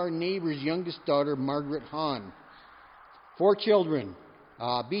 married our neighbor's youngest daughter, Margaret Hahn. 4 children,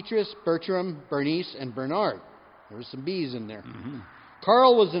 Beatrice, Bertram, Bernice, and Bernard. There were some B's in there.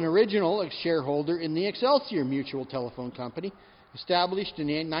 Carl was an original shareholder in the Excelsior Mutual Telephone Company, established in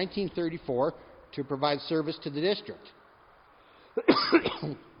 1934 to provide service to the district.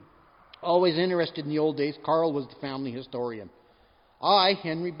 Always interested in the old days, Carl was the family historian. I,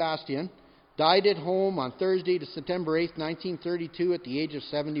 Henry Bastian, died at home on Thursday, September 8, 1932, at the age of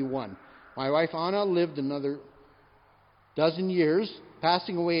 71. My wife Anna lived another dozen years,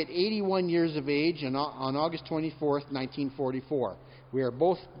 passing away at 81 years of age on August 24, 1944. We are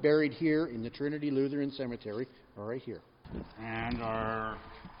both buried here in the Trinity Lutheran Cemetery, right here. And our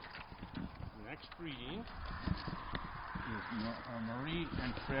next reading is Marie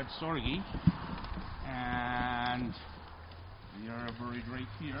and Fred Sorge, and they are buried right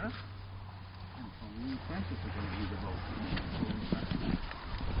here. And Pauline and Francis are going to read about.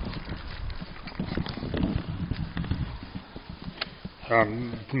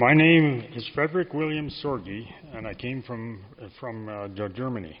 My name is Frederick William Sorge, and I came from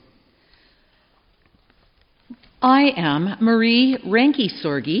Germany. I am Marie Renke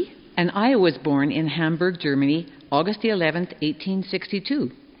Sorge, and I was born in Hamburg, Germany, August the 11th,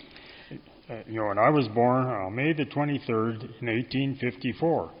 1862. And I was born on May the 23rd in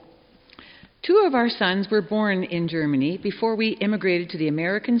 1854. Two of our sons were born in Germany before we immigrated to the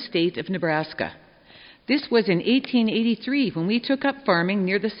American state of Nebraska. This was in 1883 when we took up farming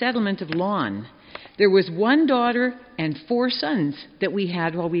near the settlement of Lawn. There was one daughter and 4 sons that we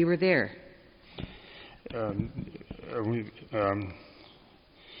had while we were there.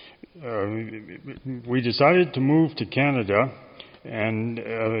 We decided to move to Canada, and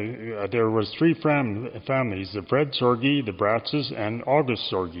there was 3 families, the Fred Sorge, the Bratzes, and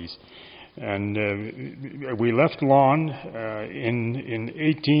August Sorges. And we left Lawn in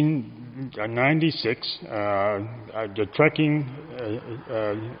 1896.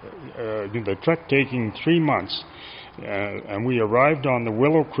 The trek taking 3 months, and we arrived on the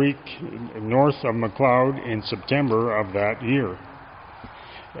Willow Creek north of McLeod in September of that year.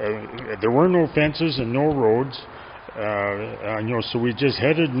 There were no fences and no roads. So we just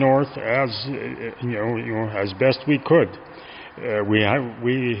headed north as as best we could. We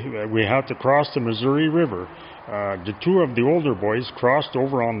had to cross the Missouri River. The 2 of the older boys crossed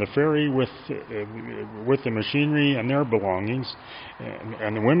over on the ferry with the machinery and their belongings,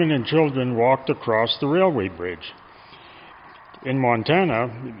 and the women and children walked across the railway bridge. In Montana,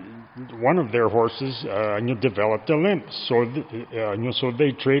 one of their horses developed a limp, so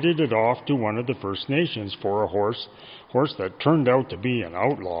they traded it off to one of the First Nations for a horse that turned out to be an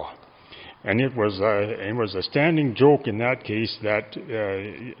outlaw. And it was a standing joke in that case that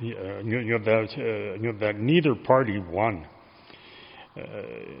that neither party won.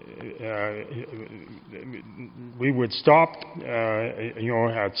 We would stop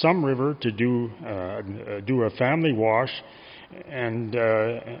at some river to do a family wash and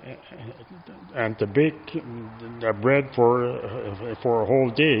to bake bread for a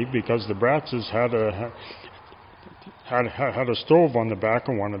whole day, because the Bratzes had a stove on the back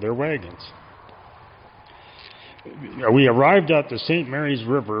of one of their wagons. We arrived at the St. Mary's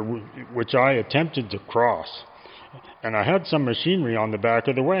River, which I attempted to cross, and I had some machinery on the back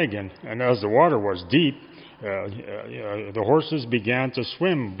of the wagon, and as the water was deep, the horses began to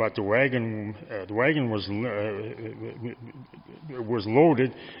swim, but the wagon was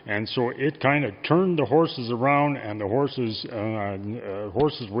loaded, and so it kind of turned the horses around, and the horses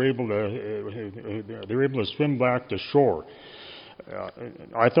were able to swim back to shore.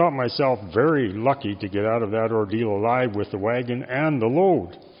 I thought myself very lucky to get out of that ordeal alive with the wagon and the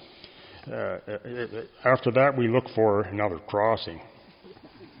load. After that, we looked for another crossing.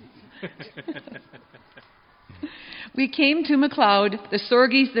 We came to McLeod, the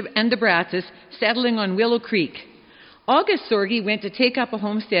Sorges and the Bratzes, settling on Willow Creek. August Sorge went to take up a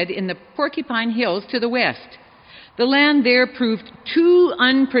homestead in the Porcupine Hills to the west. The land there proved too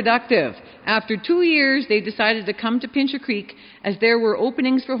unproductive. After 2 years, they decided to come to Pincher Creek, as there were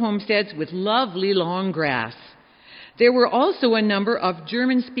openings for homesteads with lovely long grass. There were also a number of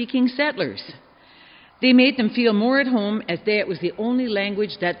German-speaking settlers. They made them feel more at home, as it was the only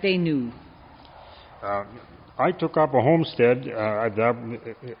language that they knew. I took up a homestead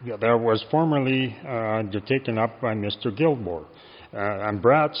that was formerly taken up by Mr. Gilmore. And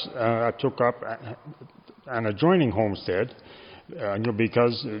Bratz took up an adjoining homestead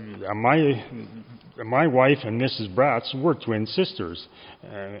because my wife and Mrs. Bratz were twin sisters,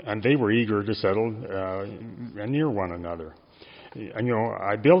 and they were eager to settle near one another. And,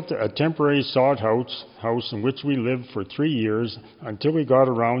 I built a temporary sod house in which we lived for 3 years until we got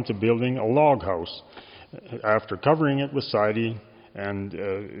around to building a log house. After covering it with siding, and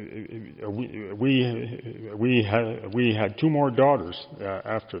we had 2 more daughters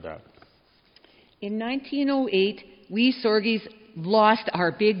after that. In 1908, we Sorges lost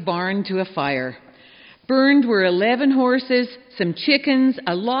our big barn to a fire. Burned were 11 horses, some chickens,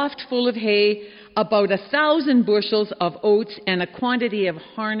 a loft full of hay, about 1,000 bushels of oats, and a quantity of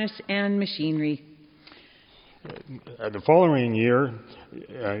harness and machinery. The following year,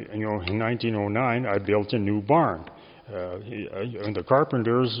 in 1909, I built a new barn. And the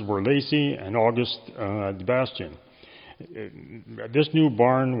carpenters were Lacey and August Bastian. This new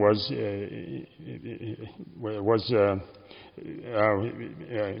barn in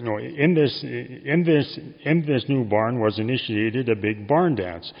this new barn was initiated a big barn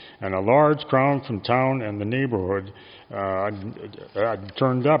dance, and a large crowd from town and the neighborhood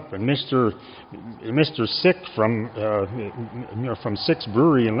turned up, and Mr. Sick from Sick's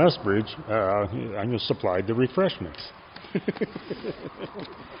Brewery in Lethbridge supplied the refreshments.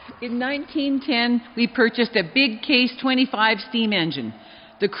 In 1910, we purchased a big Case 25 steam engine.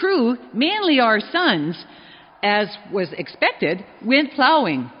 The crew, mainly our sons, as was expected, went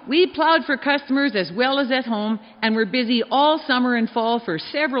plowing. We plowed for customers as well as at home and were busy all summer and fall for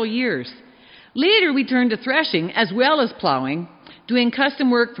several years. Later, we turned to threshing as well as plowing, doing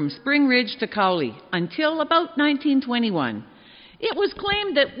custom work from Spring Ridge to Cowley until about 1921. It was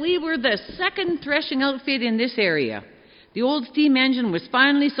claimed that we were the second threshing outfit in this area. The old steam engine was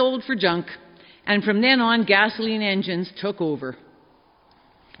finally sold for junk, and from then on, gasoline engines took over.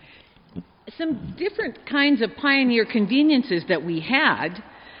 Some different kinds of pioneer conveniences that we had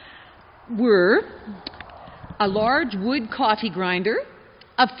were a large wood coffee grinder,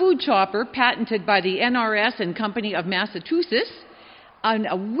 a food chopper patented by the NRS and Company of Massachusetts,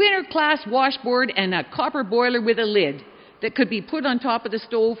 a winter-class washboard, and a copper boiler with a lid that could be put on top of the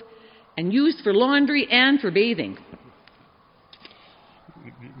stove and used for laundry and for bathing.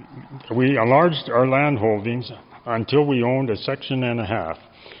 We enlarged our land holdings until we owned a section and a half.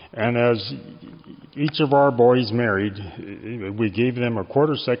 And as each of our boys married, we gave them a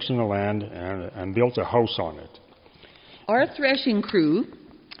quarter section of land and built a house on it. Our threshing crew,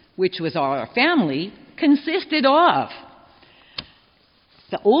 which was our family, consisted of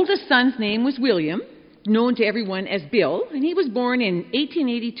the oldest son's name was William, known to everyone as Bill, and he was born in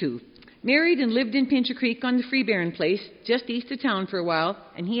 1882. Married and lived in Pincher Creek on the Freebairn Place, just east of town for a while,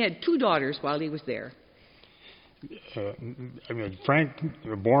 and he had 2 daughters while he was there. Frank,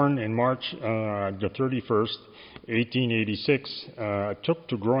 born in March the 31st, 1886, took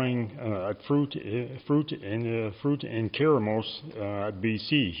to growing fruit in Keramos,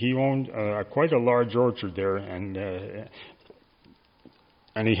 BC. He owned quite a large orchard there, and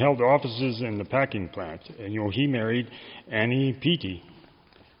he held offices in the packing plant. And he married Annie Peaty.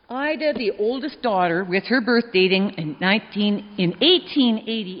 Ida, the oldest daughter, with her birth dating in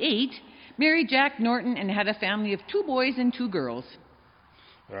 1888, married Jack Norton and had a family of 2 boys and 2 girls.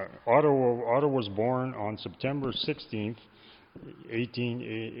 Otto was born on September 16th,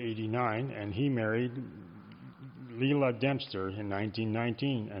 1889, and he married Leela Dempster in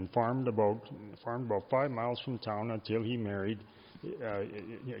 1919 and farmed about 5 miles from town until he married,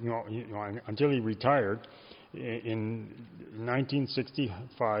 until he retired in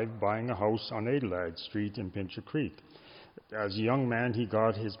 1965, buying a house on Adelaide Street in Pincher Creek. As a young man, he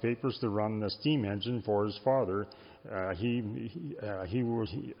got his papers to run the steam engine for his father. He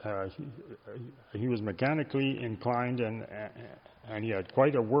was mechanically inclined, and he had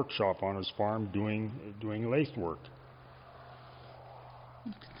quite a workshop on his farm doing lathe work.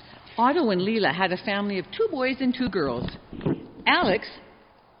 Otto and Leela had a family of 2 boys and 2 girls. Alex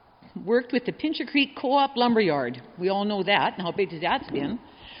worked with the Pincher Creek Co-op Lumberyard. We all know that, and how big that's been.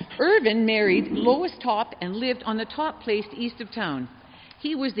 Irvin married Lois Top and lived on the Top Place east of town.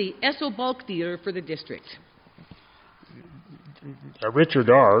 He was the Esso bulk dealer for the district. Richard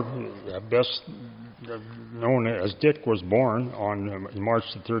R., best known as Dick, was born on March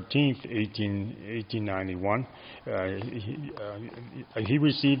the 13th, 1891. He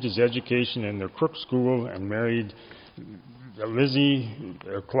received his education in the Crook School and married Lizzie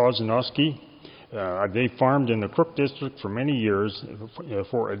Klausanowski. They farmed in the Crook district for many years.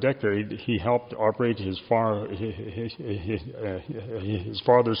 For a decade, he helped operate his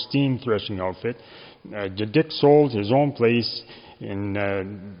father's steam threshing outfit. Dick sold his own place in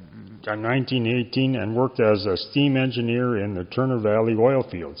 1918 and worked as a steam engineer in the Turner Valley oil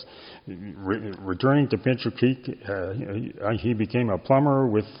fields. Returning to Pincher Creek, he became a plumber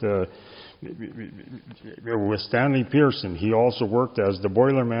with Stanley Pearson. He also worked as the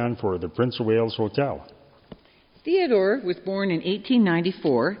boilerman for the Prince of Wales Hotel. Theodore was born in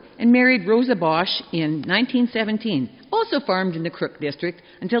 1894 and married Rosa Bosch in 1917, also farmed in the Crook district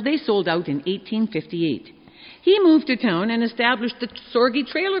until they sold out in 1858. He moved to town and established the Sorgie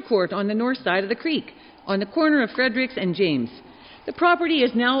Trailer Court on the north side of the creek, on the corner of Fredericks and James. The property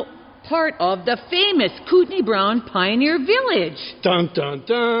is now part of the famous Kootenai Brown Pioneer Village. Dun, dun,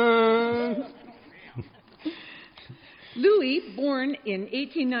 dun. Louis, born in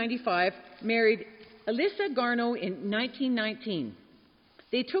 1895, married Alyssa Garneau in 1919.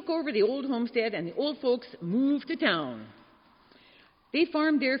 They took over the old homestead and the old folks moved to town. They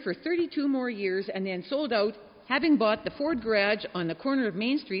farmed there for 32 more years and then sold out, having bought the Ford garage on the corner of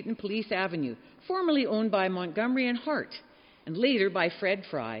Main Street and Police Avenue, formerly owned by Montgomery and Hart, and later by Fred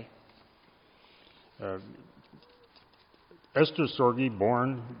Fry. Esther Sorge,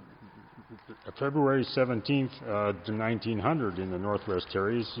 born February 17th to 1900 in the Northwest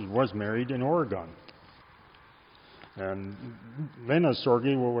Terriers, she was married in Oregon. And Lena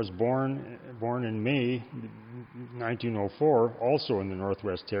Sorge was born in May 1904, also in the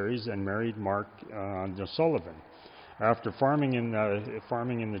Northwest Terriers, and married Mark Sullivan. After farming in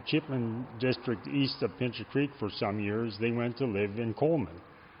the Chiplin district east of Pincher Creek for some years, they went to live in Coleman.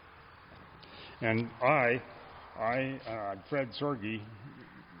 And Fred Sorge,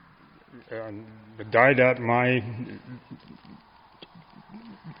 died at my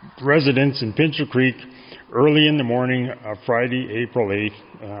residence in Pincher Creek early in the morning of Friday, April 8th,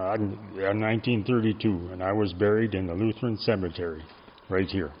 1932, and I was buried in the Lutheran Cemetery right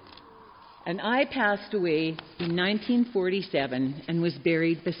here. And I passed away in 1947 and was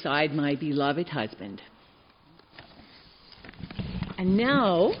buried beside my beloved husband. And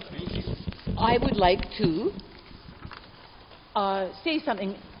now I would like to say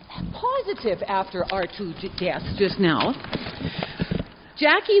something positive after our two deaths just now.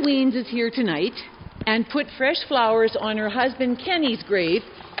 Jackie Weens is here tonight and put fresh flowers on her husband Kenny's grave,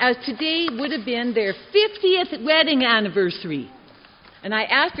 as today would have been their 50th wedding anniversary. And I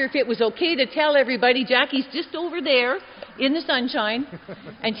asked her if it was okay to tell everybody. Jackie's just over there in the sunshine,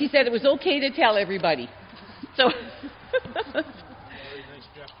 and she said it was okay to tell everybody. So,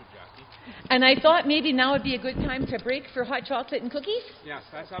 and I thought maybe now would be a good time to break for hot chocolate and cookies. Yes,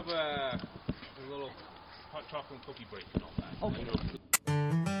 let's have a little hot chocolate and cookie break and all that. Okay.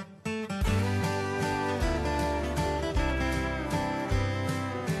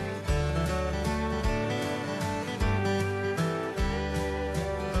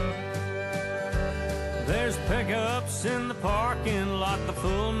 There's pickups in the parking lot, the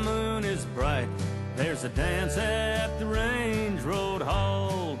full moon is bright. There's a dance at the Range Road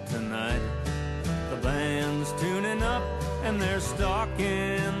Hall tonight. The band's tuning up and they're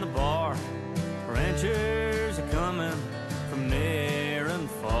stocking the bar. Ranchers are coming from near and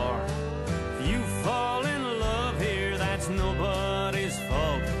far. If you fall in love here, that's nobody's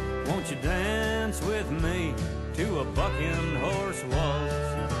fault. Won't you dance with me to a bucking horse waltz?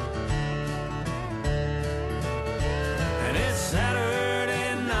 And it's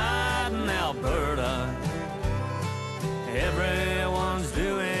Saturday night in Alberta. Everyone's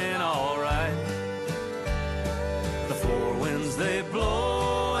doing alright. The four winds they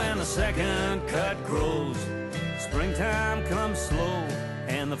blow and the second cut grows. Springtime comes slow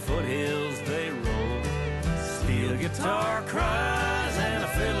and the foothills they roll. Steel guitar cries and a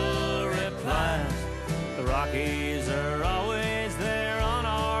fiddle replies. The Rockies are always there on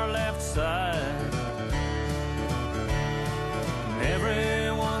our left side.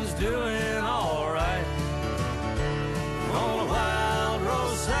 Everyone's doing alright on a wild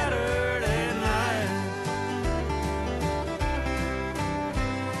rose Saturday night.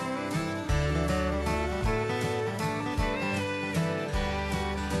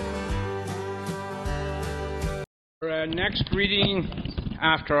 Our next reading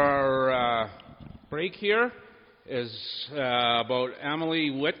after our break here is about Emily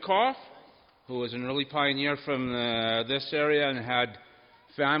Witkoff, who was an early pioneer from this area and had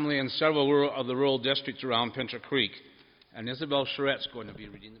family in several of the rural districts around Pincher Creek. And Isabel Charette's going to be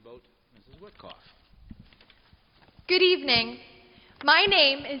reading about Mrs. Witkoff. Good evening. My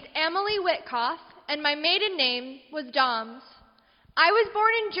name is Emily Witkoff, and my maiden name was Doms. I was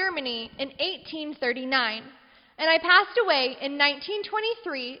born in Germany in 1839, and I passed away in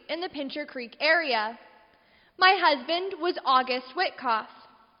 1923 in the Pincher Creek area. My husband was August Witkoff.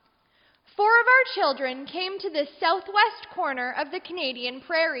 4 of our children came to this southwest corner of the Canadian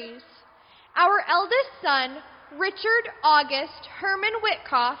prairies. Our eldest son, Richard August Herman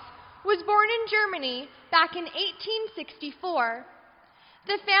Witkoff, was born in Germany back in 1864.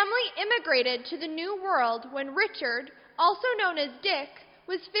 The family immigrated to the New World when Richard, also known as Dick,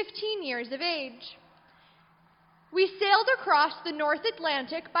 was 15 years of age. We sailed across the North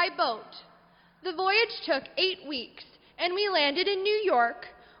Atlantic by boat. The voyage took 8 weeks, and we landed in New York,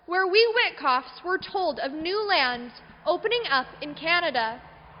 where we Witkoffs were told of new lands opening up in Canada.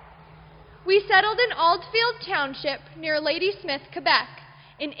 We settled in Aldfield Township near Ladysmith, Quebec,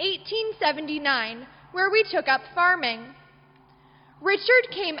 in 1879, where we took up farming. Richard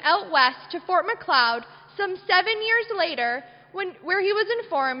came out west to Fort Macleod some 7 years later where he was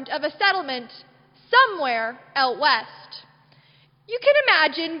informed of a settlement somewhere out west. You can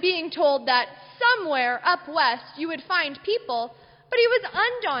imagine being told that somewhere up west you would find people, but he was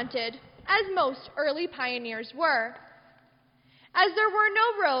undaunted, as most early pioneers were. As there were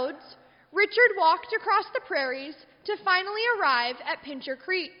no roads, Richard walked across the prairies to finally arrive at Pincher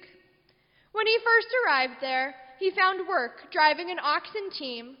Creek. When he first arrived there, he found work driving an oxen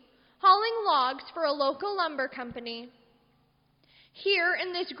team, hauling logs for a local lumber company. Here,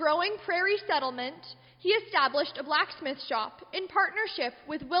 in this growing prairie settlement, he established a blacksmith shop in partnership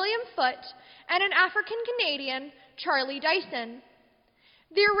with William Foote and an African-Canadian, Charlie Dyson.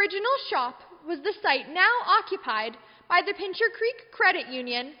 The original shop was the site now occupied by the Pincher Creek Credit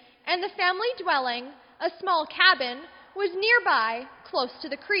Union, and the family dwelling, a small cabin, was nearby, close to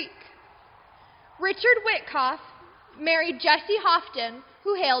the creek. Richard Whitcoff married Jessie Houghton,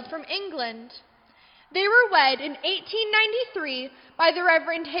 who hailed from England. They were wed in 1893 by the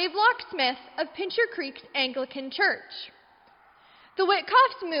Reverend Havelock Smith of Pincher Creek's Anglican Church. The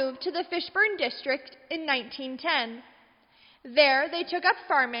Whitcoffs moved to the Fishburne district in 1910. There they took up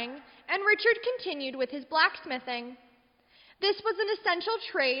farming, and Richard continued with his blacksmithing. This was an essential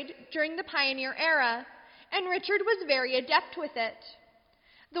trade during the pioneer era, and Richard was very adept with it.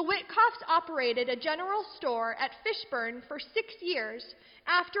 The Whitcoffs operated a general store at Fishburne for 6 years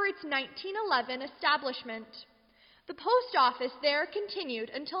after its 1911 establishment. The post office there continued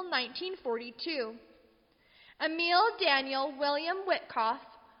until 1942. Emil Daniel William Whitcoff,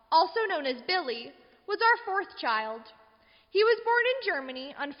 also known as Billy, was our fourth child. He was born in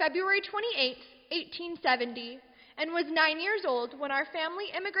Germany on February 28, 1870, and was 9 years old when our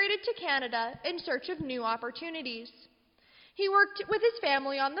family immigrated to Canada in search of new opportunities. He worked with his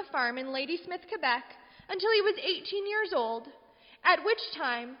family on the farm in Ladysmith, Quebec, until he was 18 years old, at which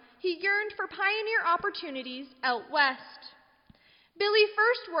time he yearned for pioneer opportunities out west. Billy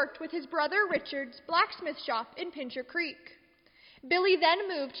first worked with his brother Richard's blacksmith shop in Pincher Creek. Billy then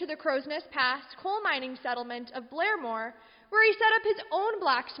moved to the Crowsnest Pass coal mining settlement of Blairmore, where he set up his own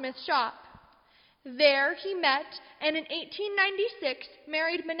blacksmith shop. There he met and in 1896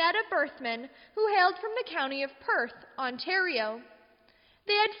 married Minetta Berthman, who hailed from the county of Perth, Ontario.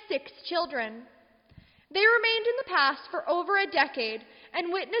 They had 6 children. They remained in the pass for over a decade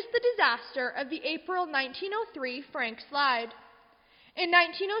and witnessed the disaster of the April 1903 Frank Slide. In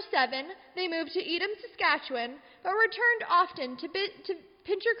 1907, they moved to Edam, Saskatchewan, but returned often to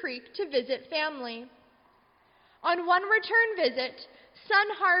Pincher Creek to visit family. On one return visit, son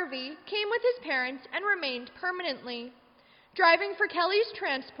Harvey came with his parents and remained permanently, driving for Kelly's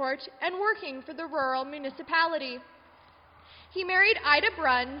Transport and working for the rural municipality. He married Ida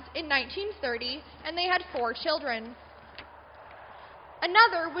Bruns in 1930, and they had 4 children.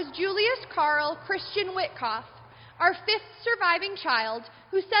 Another was Julius Carl Christian Whitcoff, our 5th surviving child,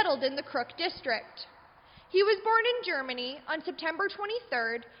 who settled in the Crook district. He was born in Germany on September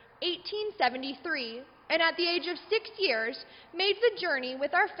 23, 1873, and at the age of 6 years made the journey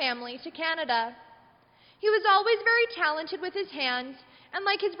with our family to Canada. He was always very talented with his hands, and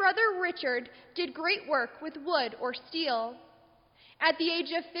like his brother Richard, did great work with wood or steel. At the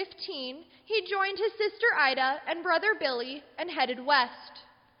age of 15, he joined his sister Ida and brother Billy and headed west.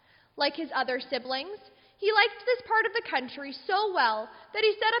 Like his other siblings, he liked this part of the country so well that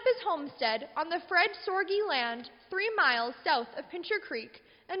he set up his homestead on the Fred Sorge land 3 miles south of Pincher Creek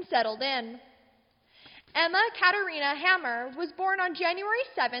and settled in. Emma Katerina Hammer was born on January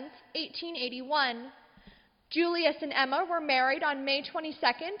 7, 1881. Julius and Emma were married on May 22,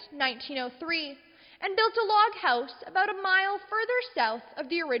 1903, and built a log house about a mile further south of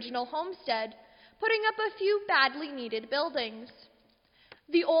the original homestead, putting up a few badly needed buildings.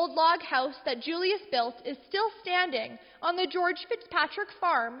 The old log house that Julius built is still standing on the George Fitzpatrick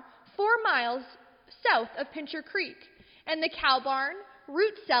farm 4 miles south of Pincher Creek, and the cow barn,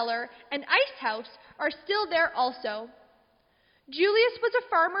 root cellar, and ice house are still there also. Julius was a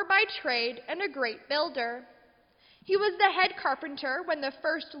farmer by trade and a great builder. He was the head carpenter when the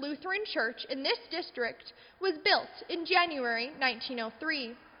first Lutheran church in this district was built in January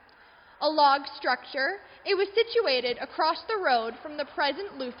 1903. A log structure, it was situated across the road from the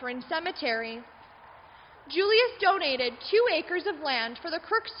present Lutheran cemetery. Julius donated 2 acres of land for the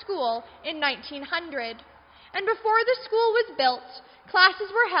Crook School in 1900, and before the school was built,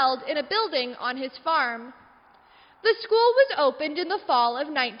 classes were held in a building on his farm. The school was opened in the fall of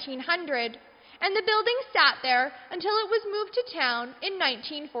 1900, and the building sat there until it was moved to town in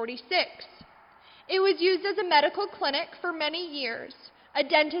 1946. It was used as a medical clinic for many years, a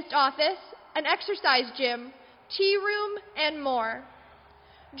dentist office, an exercise gym, tea room, and more.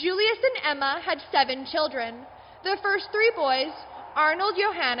 Julius and Emma had 7 children. The first 3 boys, Arnold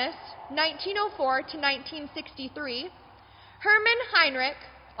Johannes, 1904 to 1963, Hermann Heinrich,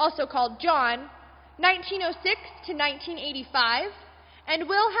 also called John, 1906 to 1985, and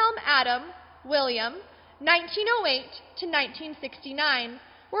Wilhelm Adam, William, 1908 to 1969,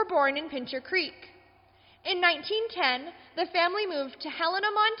 were born in Pincher Creek. In 1910, the family moved to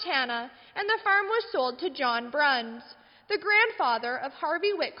Helena, Montana, and the farm was sold to John Bruns, the grandfather of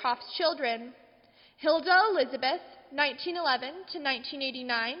Harvey Whitcoff's children. Hilda Elizabeth, 1911 to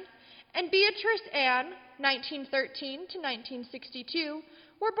 1989, and Beatrice Ann, 1913 to 1962,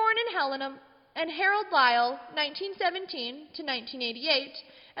 were born in Helena, and Harold Lyle, 1917 to 1988,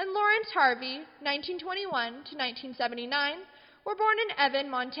 and Lawrence Harvey, 1921 to 1979, were born in Evan,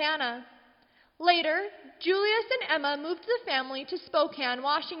 Montana. Later, Julius and Emma moved the family to Spokane,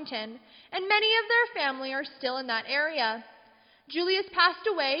 Washington, and many of their family are still in that area. Julius passed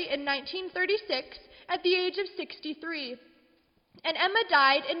away in 1936 at the age of 63, and Emma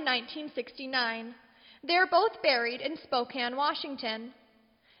died in 1969. They are both buried in Spokane, Washington.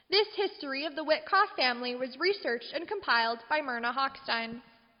 This history of the Whitcoff family was researched and compiled by Myrna Hochstein.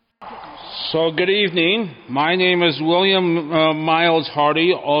 So good evening. My name is William Miles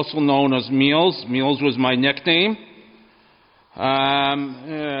Hardy, also known as Meals. Meals was my nickname.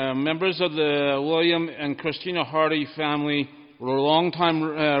 Members of the William and Christina Hardy family were longtime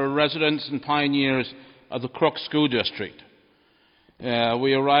residents and pioneers of the Crook School District.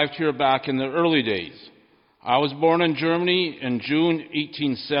 We arrived here back in the early days. I was born in Germany in June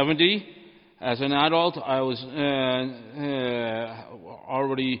 1870. As an adult, I was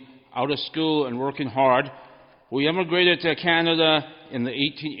already out of school and working hard. We immigrated to Canada in the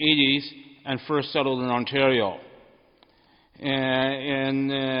 1880s and first settled in Ontario. In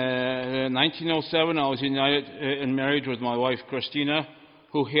 1907, I was united in marriage with my wife, Christina,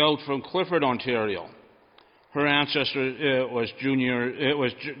 who hailed from Clifford, Ontario. Her ancestor was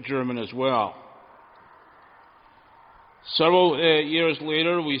German as well. Several years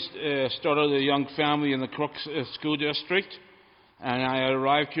later, we started a young family in the Crook School District, and I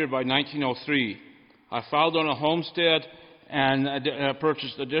arrived here by 1903. I filed on a homestead and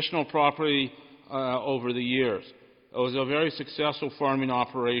purchased additional property over the years. It was a very successful farming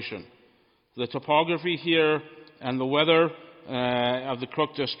operation. The topography here and the weather of the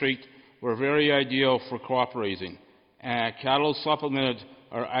Crook District were very ideal for crop raising. Cattle supplemented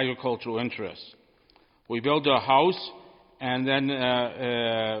our agricultural interests. We built a house and then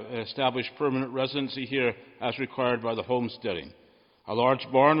established permanent residency here as required by the homesteading. A large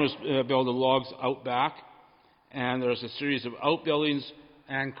barn was built of logs out back, and there's a series of outbuildings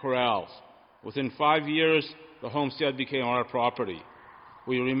and corrals. Within 5 years, the homestead became our property.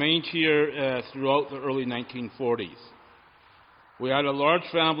 We remained here throughout the early 1940s. We had a large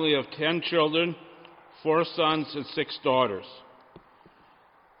family of 10 children, 4 sons and 6 daughters.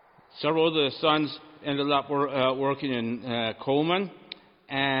 Several of the sons ended up working in Coleman,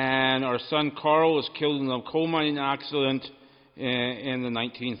 and our son Carl was killed in a coal mining accident in the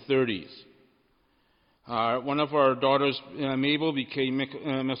 1930s. One of our daughters, Mabel, became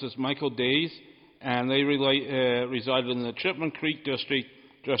Mrs. Michael Days, and they resided in the Chipman Creek District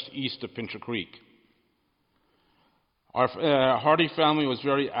just east of Pincher Creek. Our Hardy family was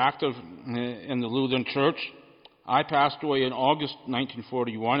very active in the Lutheran Church. I passed away in August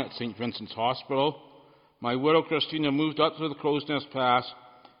 1941 at St. Vincent's Hospital. My widow, Christina, moved up to the Crow's Nest Pass,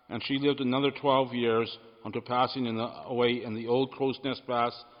 and she lived another 12 years until passing away in the old Crow's Nest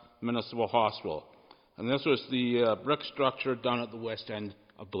Pass Municipal Hospital. And this was the brick structure down at the west end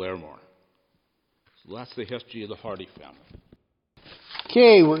of Blairmore. So that's the history of the Hardy family.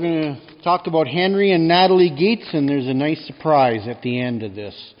 Okay, we're going to talk about Henry and Natalie Gates, and there's a nice surprise at the end of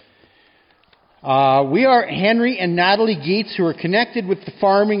this. We are Henry and Natalie Gates, who are connected with the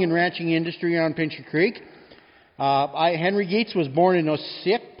farming and ranching industry on Pincher Creek. Henry Gates was born in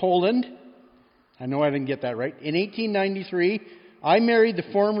Osip, Poland. I know I didn't get that right. In 1893, I married the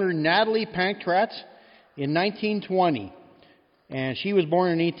former Natalie Pankratz in 1920, and she was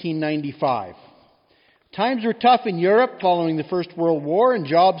born in 1895. Times were tough in Europe following the First World War, and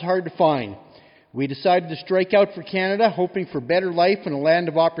jobs hard to find. We decided to strike out for Canada, hoping for better life and a land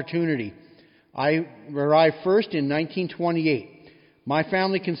of opportunity. I arrived first in 1928. My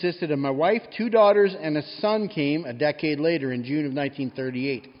family consisted of my wife, 2 daughters, and a son came a decade later in June of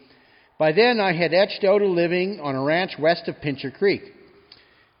 1938. By then, I had etched out a living on a ranch west of Pincher Creek.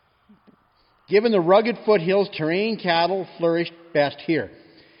 Given the rugged foothills, terrain cattle flourished best here.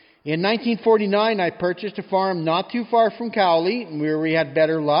 In 1949, I purchased a farm not too far from Cowley, where we had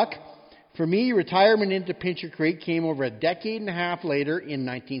better luck. For me, retirement into Pincher Creek came over a decade and a half later in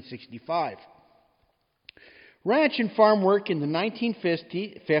 1965. Ranch and farm work in the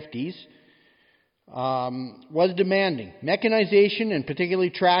 1950s was demanding. Mechanization, and particularly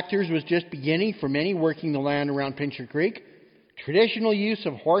tractors, was just beginning for many working the land around Pincher Creek. Traditional use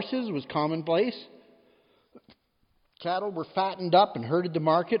of horses was commonplace. Cattle were fattened up and herded to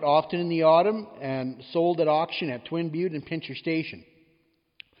market, often in the autumn, and sold at auction at Twin Butte and Pincher Station.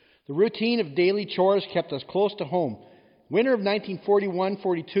 The routine of daily chores kept us close to home. Winter of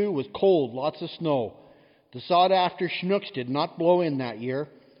 1941-42 was cold, lots of snow. The sought-after Chinooks did not blow in that year.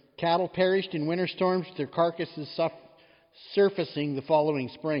 Cattle perished in winter storms, with their carcasses surfacing the following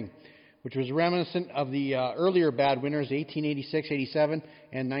spring, which was reminiscent of the earlier bad winters, 1886-87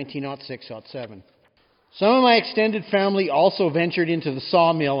 and 1906-07. Some of my extended family also ventured into the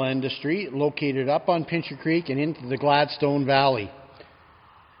sawmill industry, located up on Pincher Creek and into the Gladstone Valley.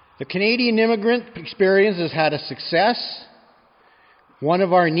 The Canadian immigrant experience has had a success. One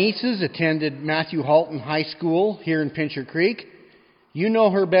of our nieces attended Matthew Halton High School here in Pincher Creek. You know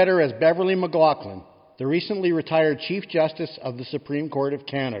her better as Beverly McLaughlin, the recently retired Chief Justice of the Supreme Court of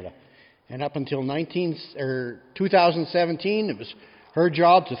Canada. And up until 2017, it was her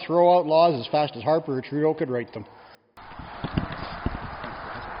job to throw out laws as fast as Harper or Trudeau could write them.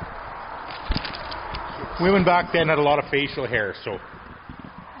 Women back then had a lot of facial hair, so...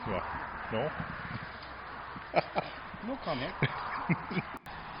 Yeah. No? No comment.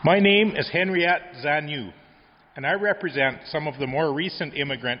 My name is Henriette Zanu, and I represent some of the more recent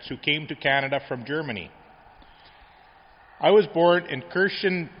immigrants who came to Canada from Germany. I was born in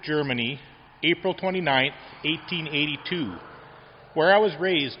Kirchen, Germany, April 29, 1882, where I was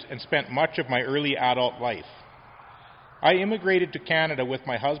raised and spent much of my early adult life. I immigrated to Canada with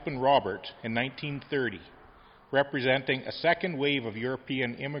my husband Robert in 1930, representing a second wave of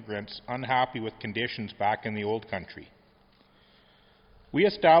European immigrants unhappy with conditions back in the old country. We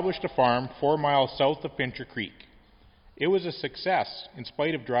established a farm 4 miles south of Pincher Creek. It was a success in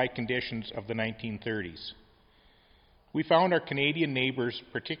spite of dry conditions of the 1930s. We found our Canadian neighbours,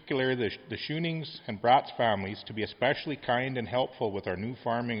 particularly the Schoenings and Bratz families, to be especially kind and helpful with our new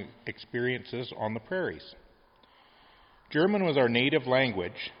farming experiences on the prairies. German was our native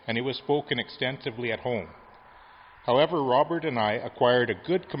language, and it was spoken extensively at home. However, Robert and I acquired a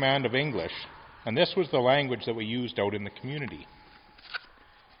good command of English, and this was the language that we used out in the community.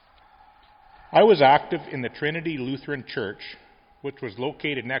 I was active in the Trinity Lutheran Church, which was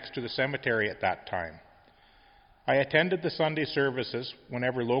located next to the cemetery at that time. I attended the Sunday services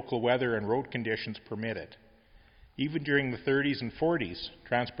whenever local weather and road conditions permitted. Even during the 30s and 40s,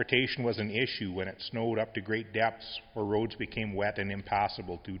 transportation was an issue when it snowed up to great depths or roads became wet and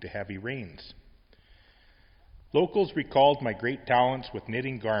impassable due to heavy rains. Locals recalled my great talents with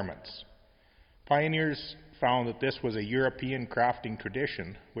knitting garments. Pioneers found that this was a European crafting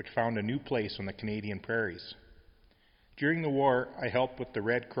tradition which found a new place on the Canadian prairies. During the war, I helped with the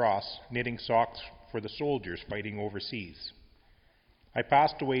Red Cross knitting socks for the soldiers fighting overseas. I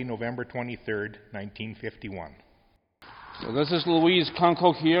passed away November 23rd, 1951. So this is Louise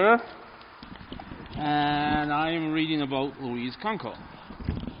Kunkel here, and I am reading about Louise Kunkel.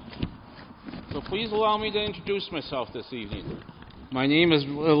 So please allow me to introduce myself this evening. My name is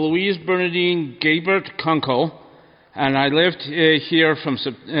Louise Bernadine Gabert Kunkel, and I lived here from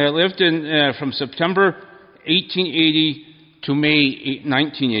September 1880 to May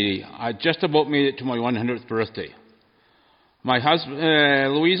 1980. I just about made it to my 100th birthday. My husband,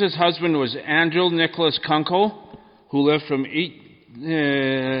 Louise's husband, was Andrew Nicholas Kunkel, who lived from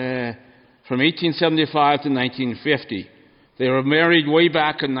 1875 to 1950. They were married way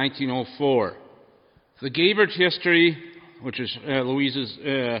back in 1904. The Gabert history, which is Louise's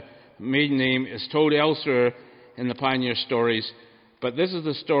maiden name, is told elsewhere in the Pioneer Stories, but this is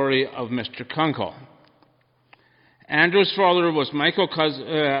the story of Mr. Kunkel. Andrew's father was Michael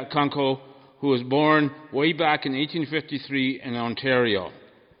Kunkel, who was born way back in 1853 in Ontario.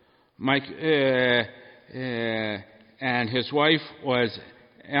 And his wife was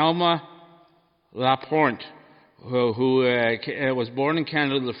Alma Laporte, who was born in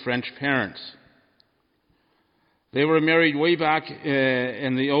Canada with French parents. They were married way back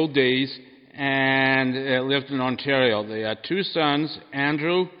in the old days and lived in Ontario. They had 2 sons,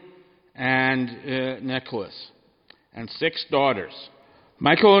 Andrew and Nicholas, and 6 daughters.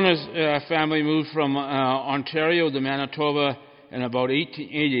 Michael and his family moved from Ontario to Manitoba in about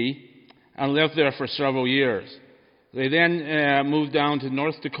 1880 and lived there for several years. They then moved down to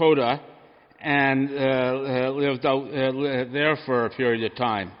North Dakota and lived out there for a period of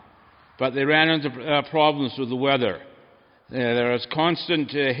time. But they ran into problems with the weather. There was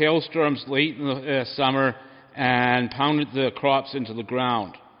constant hailstorms late in the summer and pounded the crops into the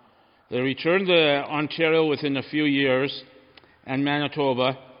ground. They returned to Ontario within a few years and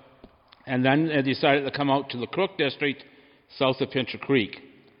Manitoba, and then decided to come out to the Crook district south of Pincher Creek.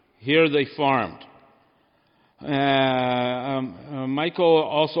 Here they farmed. Michael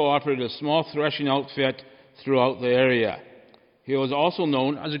also operated a small threshing outfit throughout the area. He was also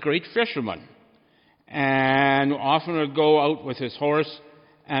known as a great fisherman and often would go out with his horse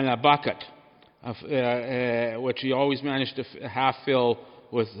and a bucket, which he always managed to half fill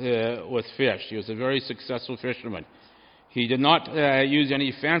with fish. He was a very successful fisherman. He did not use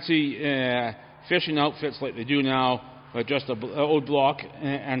any fancy fishing outfits like they do now, but just an old block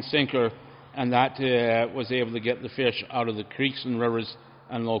and sinker, and that was able to get the fish out of the creeks and rivers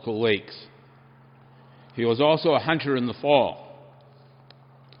and local lakes. He was also a hunter in the fall.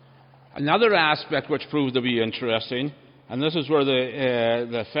 Another aspect which proved to be interesting, and this is where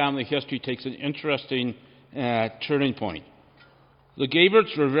the family history takes an interesting turning point. The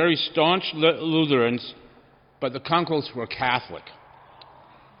Gaberts were very staunch Lutherans, but the Kunkles were Catholic.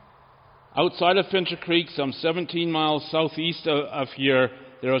 Outside of Pincher Creek, some 17 miles southeast of here,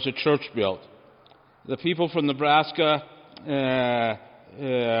 there was a church built. The people from Nebraska,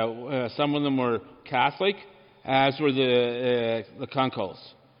 some of them were Catholic, as were the Kunkles.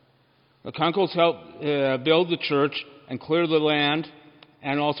 The Kunkles helped build the church and clear the land,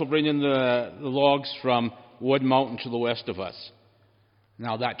 and also bring in the logs from Wood Mountain to the west of us.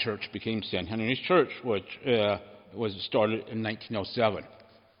 Now that church became St. Henry's Church, which was started in 1907.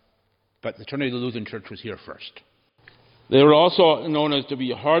 But the Trinity Lutheran Church was here first. They were also known as to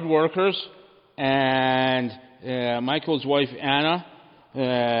be hard workers, and Michael's wife Anna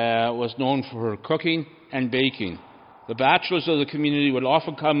was known for her cooking and baking. The bachelors of the community would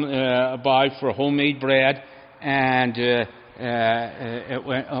often come by for homemade bread, and it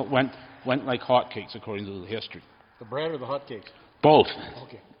went like hotcakes, according to the history. The bread or the hotcakes? Both.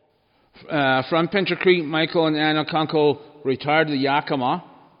 Okay. From Pincher Creek, Michael and Anna Kunkel retired to Yakima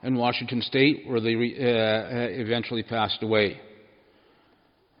in Washington State, where they eventually passed away.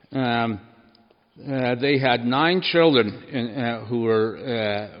 They had 9 children who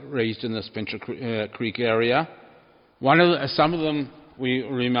were raised in this Pincher Creek area. Some of them we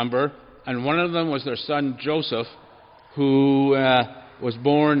remember, and one of them was their son Joseph, who was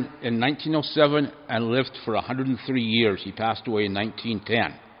born in 1907 and lived for 103 years. He passed away in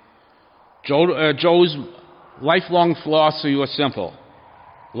 1910. Joe's lifelong philosophy was simple.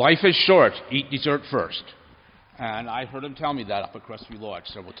 Life is short, eat dessert first. And I heard him tell me that up at Crestview Lodge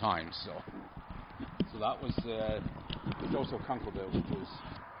several times. So that was Joseph Kunkel, which was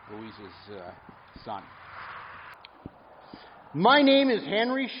Louise's son. My name is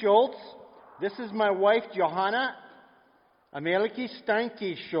Henry Schultz. This is my wife, Johanna Amelike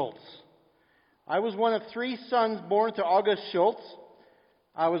Steinke Schultz. I was one of 3 sons born to August Schultz.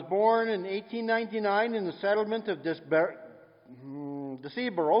 I was born in 1899 in the settlement of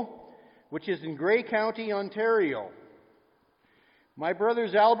Deciboro, which is in Grey County, Ontario. My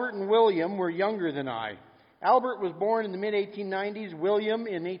brothers Albert and William were younger than I. Albert was born in the mid-1890s, William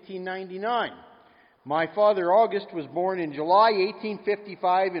in 1899. My father August was born in July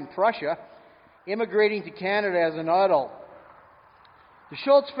 1855 in Prussia, immigrating to Canada as an adult. The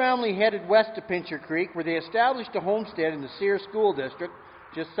Schultz family headed west to Pincher Creek, where they established a homestead in the Sears School District,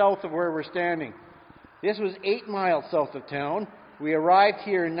 just south of where we're standing. This was 8 miles south of town. We arrived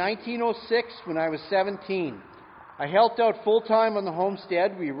here in 1906 when I was 17. I helped out full-time on the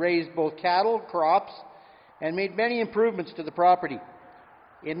homestead. We raised both cattle, crops, and made many improvements to the property.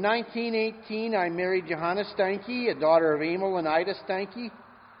 In 1918, I married Johanna Steinke, a daughter of Emil and Ida Steinke,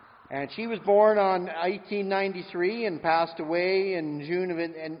 and she was born on 1893 and passed away in June of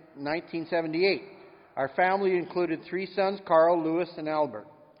 1978. Our family included 3 sons, Carl, Louis, and Albert.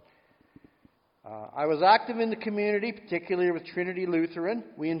 I was active in the community, particularly with Trinity Lutheran.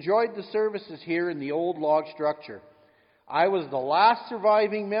 We enjoyed the services here in the old log structure. I was the last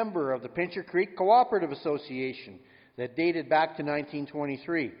surviving member of the Pincher Creek Cooperative Association that dated back to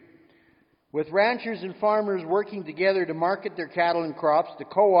 1923. With ranchers and farmers working together to market their cattle and crops, the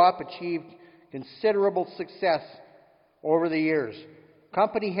co-op achieved considerable success over the years.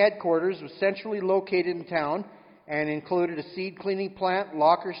 Company headquarters was centrally located in town and included a seed cleaning plant,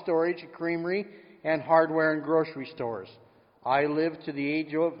 locker storage, a creamery, and hardware and grocery stores. I lived to the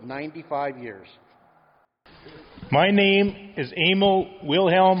age of 95 years. My name is Emil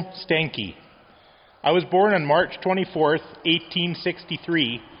Wilhelm Stanke. I was born on March 24th,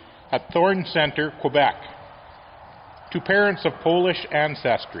 1863, at Thorn Centre, Quebec, to parents of Polish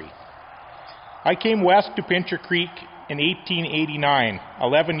ancestry. I came west to Pincher Creek in 1889,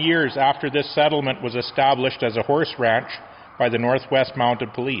 11 years after this settlement was established as a horse ranch by the Northwest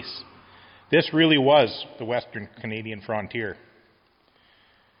Mounted Police. This really was the Western Canadian frontier.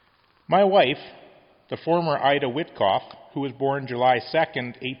 My wife, the former Ida Witkoff, who was born July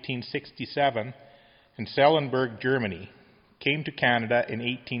 2nd, 1867, in Sellenberg, Germany, came to Canada in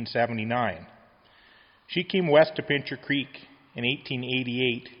 1879. She came west to Pincher Creek in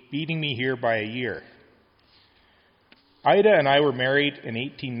 1888, beating me here by a year. Ida and I were married in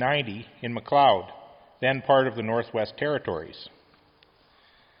 1890 in Macleod, then part of the Northwest Territories.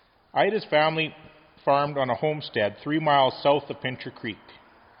 Ida's family farmed on a homestead 3 miles south of Pincher Creek.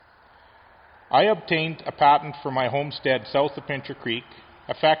 I obtained a patent for my homestead south of Pincher Creek,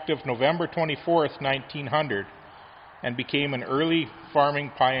 effective November 24th, 1900, and became an early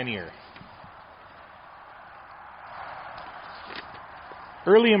farming pioneer.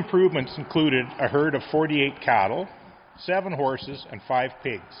 Early improvements included a herd of 48 cattle, 7 horses, and 5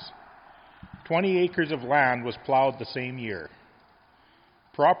 pigs. 20 acres of land was plowed the same year.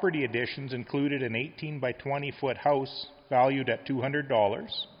 Property additions included an 18 by 20 foot house valued at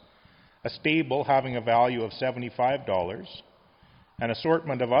 $200, a stable having a value of $75, an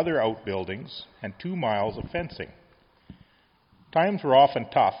assortment of other outbuildings, and 2 miles of fencing. Times were often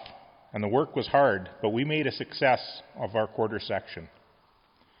tough, and the work was hard, but we made a success of our quarter section.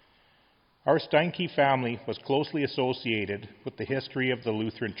 Our Steinke family was closely associated with the history of the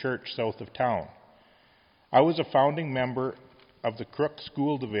Lutheran Church south of town. I was a founding member of the Crook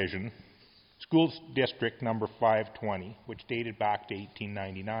School Division, School District number 520, which dated back to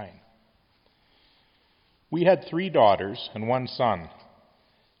 1899. We had 3 daughters and 1 son,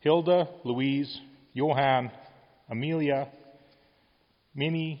 Hilda, Louise, Johann, Amelia,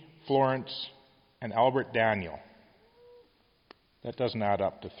 Minnie, Florence, and Albert Daniel. That doesn't add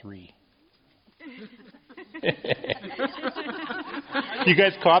up to 3. You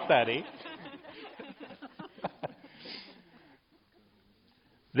guys caught that, eh?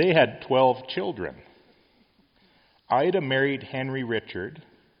 They had 12 children. Ida married Henry Richard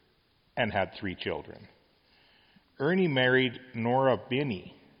and had 3 children. Ernie married Nora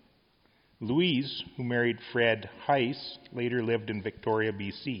Binney. Louise, who married Fred Heiss, later lived in Victoria,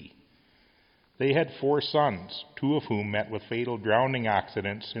 BC. They had 4 sons, 2 of whom met with fatal drowning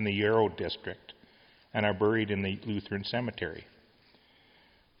accidents in the Yarrow district and are buried in the Lutheran cemetery.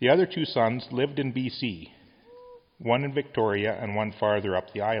 The other 2 sons lived in BC, one in Victoria and one farther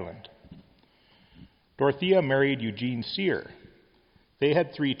up the island. Dorothea married Eugene Sear. They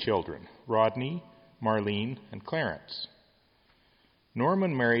had 3 children, Rodney, Marlene, and Clarence.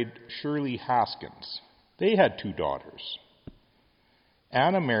 Norman married Shirley Haskins. They had 2 daughters.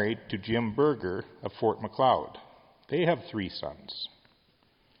 Anna married to Jim Berger of Fort Macleod. They have 3 sons.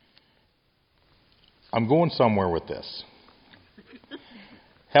 I'm going somewhere with this.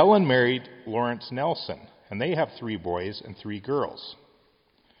 Helen married Lawrence Nelson, and they have 3 boys and 3 girls.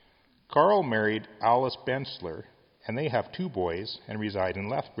 Carl married Alice Bensler, and they have 2 boys and reside in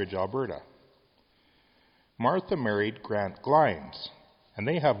Lethbridge, Alberta. Martha married Grant Glines, and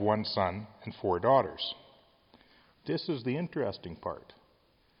they have 1 son and 4 daughters. This is the interesting part.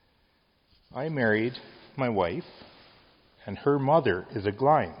 I married my wife, and her mother is a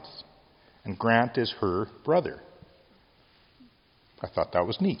Glines, and Grant is her brother. I thought that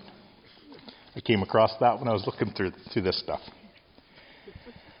was neat. I came across that when I was looking through this stuff.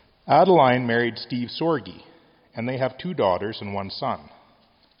 Adeline married Steve Sorge, and they have 2 daughters and 1 son.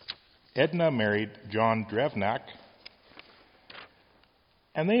 Edna married John Drevnak,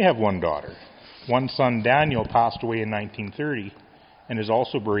 and they have 1 daughter. 1 son, Daniel, passed away in 1930 and is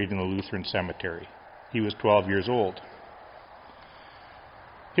also buried in the Lutheran cemetery. He was 12 years old.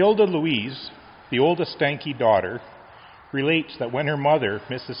 Hilda Louise, the oldest Steinke daughter, relates that when her mother,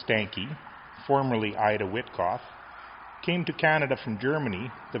 Mrs. Steinke, formerly Ida Witkoff, came to Canada from Germany,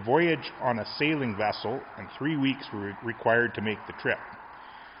 the voyage on a sailing vessel and 3 weeks were required to make the trip.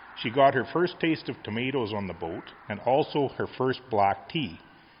 She got her first taste of tomatoes on the boat and also her first black tea,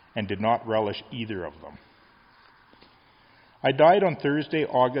 and did not relish either of them. I died on Thursday,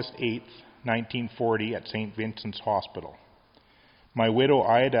 August 8th, 1940 at St. Vincent's Hospital. My widow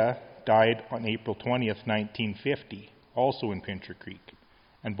Ida died on April 20th, 1950, also in Pincher Creek,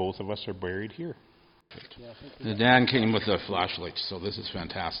 and both of us are buried here. Dan came with a flashlight, so this is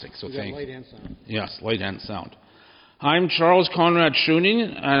fantastic. So thank light and sound. Yes, light and sound. I'm Charles Conrad Schuning,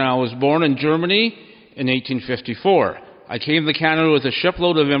 and I was born in Germany in 1854. I came to Canada with a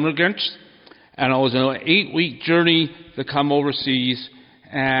shipload of immigrants, and it was an 8-week journey to come overseas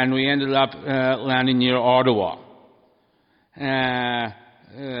and we ended up landing near Ottawa.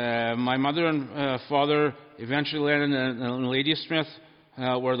 My mother and father eventually landed in Ladysmith,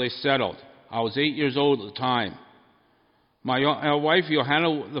 where they settled. I was 8 years old at the time. My wife,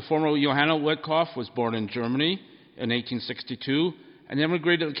 the former Johanna Witkoff, was born in Germany in 1862 and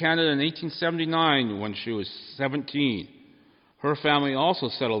immigrated to Canada in 1879 when she was 17. Her family also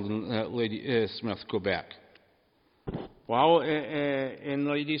settled in Ladysmith, Quebec. While in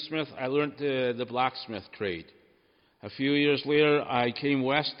Ladysmith, I learned the blacksmith trade. A few years later, I came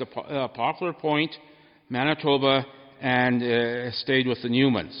west to Poplar Point, Manitoba, and stayed with the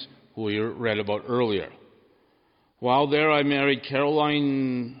Newmans, who we read about earlier. While there, I married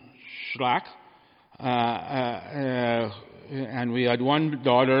Caroline Schlack, and we had one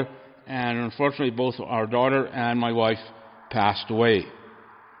daughter, and unfortunately both our daughter and my wife passed away.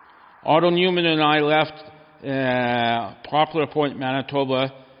 Otto Newman and I left Poplar Point,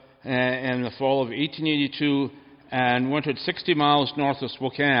 Manitoba in the fall of 1882 and wintered 60 miles north of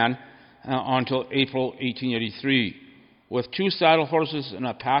Spokane until April 1883. With 2 saddle horses and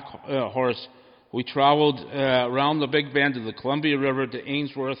a pack horse, we traveled around the Big Bend of the Columbia River to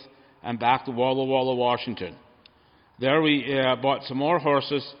Ainsworth and back to Walla Walla, Washington. There we bought some more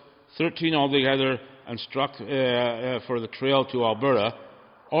horses, 13 altogether, and struck for the trail to Alberta,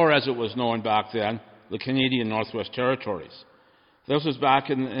 or as it was known back then, the Canadian Northwest Territories. This was back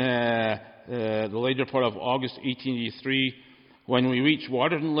in the later part of August 1883 when we reached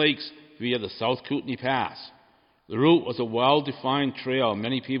Waterton Lakes via the South Kootenay Pass. The route was a well-defined trail.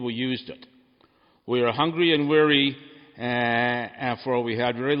 Many people used it. We were hungry and weary, for we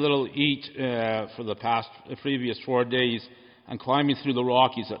had very little to eat for the previous 4 days, and climbing through the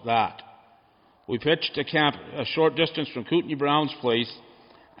Rockies at that. We pitched a camp a short distance from Kootenay Brown's place,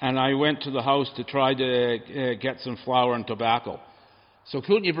 and I went to the house to try to get some flour and tobacco. So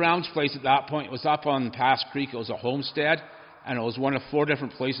Kootenay Brown's place at that point was up on Pass Creek. It was a homestead, and it was one of 4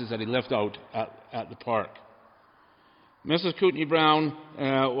 different places that he lived out at the park. Mrs. Kootenay Brown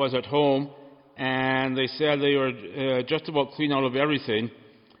was at home, and they said they were just about clean out of everything,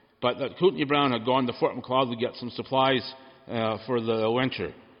 but that Kootenay Brown had gone to Fort Macleod to get some supplies for the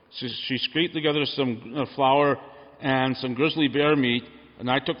winter. So she scraped together some flour and some grizzly bear meat, and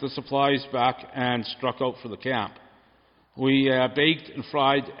I took the supplies back and struck out for the camp. We baked and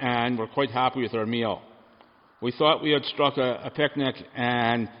fried and were quite happy with our meal. We thought we had struck a picnic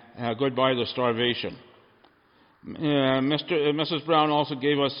and goodbye to starvation. Mrs. Brown also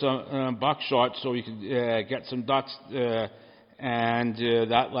gave us some buckshot so we could get some ducks, and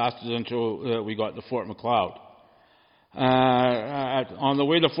that lasted until we got to Fort Macleod. On the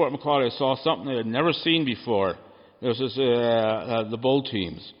way to Fort Macleod, I saw something I had never seen before. This is the bull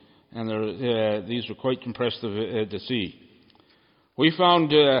teams, and these were quite impressive to see. We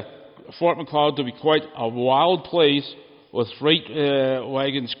found Fort Macleod to be quite a wild place, with freight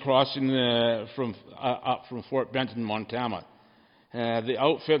wagons crossing up from Fort Benton, Montana. The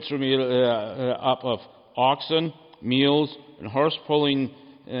outfits were made up of oxen, mules, and horse-pulling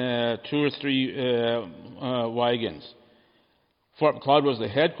 2 or 3 wagons. Fort Macleod was the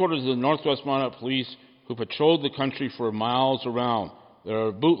headquarters of the Northwest Mounted Police, who patrolled the country for miles around. There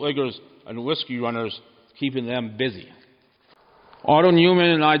are bootleggers and whiskey runners keeping them busy. Otto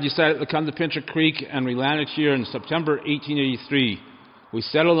Newman and I decided to come to Pincher Creek, and we landed here in September 1883. We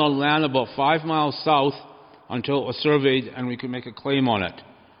settled on land about 5 miles south until it was surveyed and we could make a claim on it.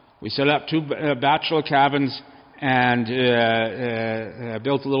 We set up 2 bachelor cabins and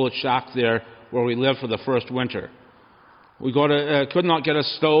built a little shack there where we lived for the first winter. We could not get a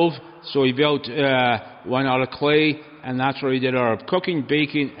stove, so we built one out of clay, and that's where we did our cooking,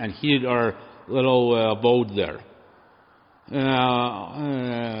 baking, and heated our little abode there.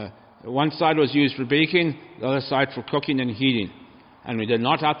 One side was used for baking, the other side for cooking and heating, and we did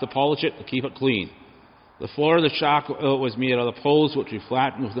not have to polish it to keep it clean. The floor of the shack was made out of poles which we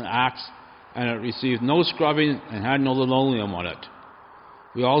flattened with an axe, and it received no scrubbing and had no linoleum on it.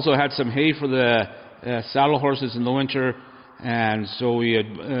 We also had some hay for the saddle horses in the winter, and so we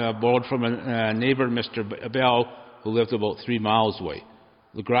had borrowed from a neighbor, Mr. Bell, who lived about 3 miles away.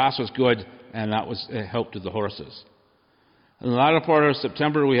 The grass was good, and that was helped to the horses. In the latter part of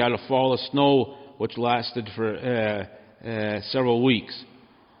September, we had a fall of snow, which lasted for several weeks.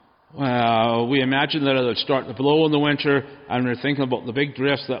 We imagined that it would start to blow in the winter, and we were thinking about the big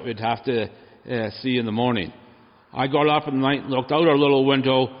drifts that we'd have to see in the morning. I got up at night and looked out our little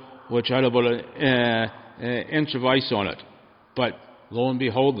window, which had about an inch of ice on it. But lo and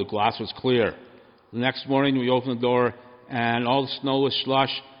behold, the glass was clear. The next morning, we opened the door, and all the snow was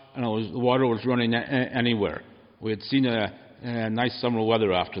slush, and the water was running anywhere. We had seen nice summer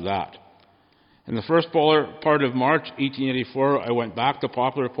weather after that. In the first part of March 1884, I went back to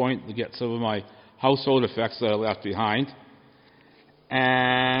Poplar Point to get some of my household effects that I left behind,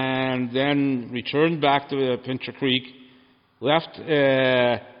 and then returned back to Pincher Creek, left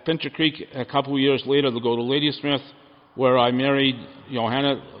Pincher Creek a couple of years later to go to Ladysmith, where I married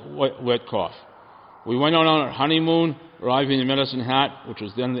Johanna Witkoff. We went on our honeymoon, arriving in Medicine Hat, which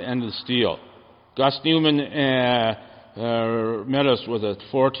was then the end of the steel. Gus Newman met us with a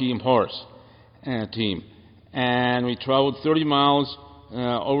 4-team horse team, and we traveled 30 miles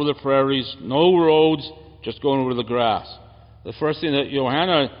over the prairies, no roads, just going over the grass. The first thing that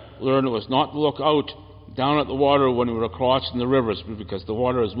Johanna learned was not to look out down at the water when we were crossing the rivers, because the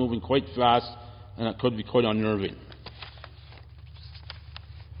water is moving quite fast and it could be quite unnerving.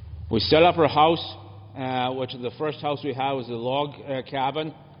 We set up our house, which is the first house we had was a log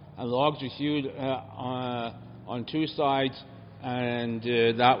cabin, and logs were hewed on 2 sides, and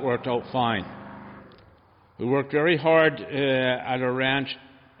that worked out fine. We worked very hard at our ranch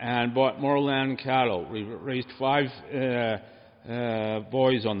and bought more land and cattle. We raised 5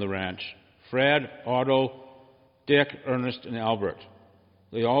 boys on the ranch: Fred, Otto, Dick, Ernest, and Albert.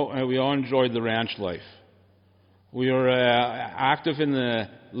 We all enjoyed the ranch life. We were active in the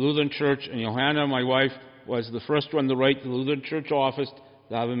Lutheran Church, and Johanna, my wife, was the first one to write the Lutheran Church office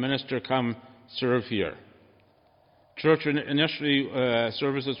to have a minister come serve here.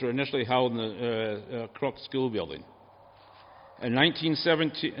 Services were initially held in the Crook School building. In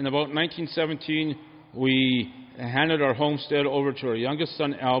about 1917, we handed our homestead over to our youngest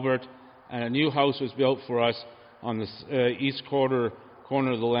son, Albert, and a new house was built for us on the east corner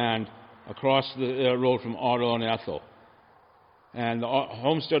of the land, across the road from Otto and Ethel. And the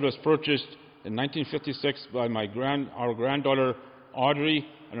homestead was purchased in 1956 by our granddaughter Audrey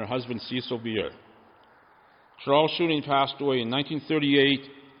and her husband Cecil Beer. Charles Shuning passed away in 1938,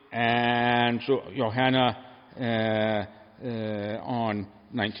 and Johanna in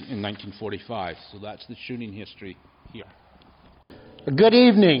 1945. So that's the Shuning history here. Good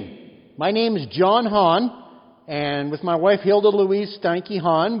evening. My name is John Hahn, and with my wife Hilda Louise Steinke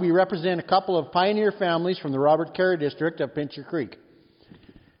Hahn, we represent a couple of pioneer families from the Robert Carey district of Pincher Creek.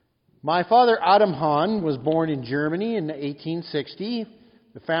 My father Adam Hahn was born in Germany in 1860.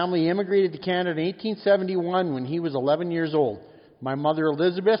 The family immigrated to Canada in 1871 when he was 11 years old. My mother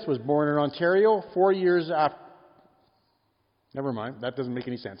Elizabeth was born in Ontario 4 years after. Never mind, that doesn't make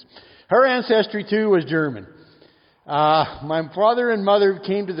any sense. Her ancestry too was German. My father and mother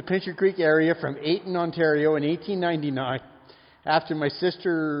came to the Pincher Creek area from Ayton, Ontario in 1899 after my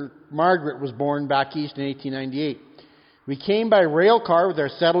sister Margaret was born back east in 1898. We came by rail car with our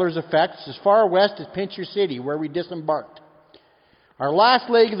settlers' effects as far west as Pincher City, where we disembarked. Our last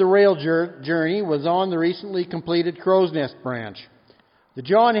leg of the rail journey was on the recently completed Crow's Nest branch. The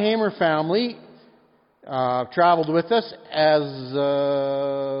John Hamer family traveled with us as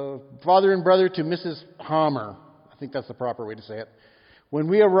father and brother to Mrs. Hamer. I think that's the proper way to say it. When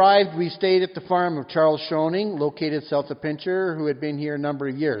we arrived, we stayed at the farm of Charles Schoening, located south of Pincher, who had been here a number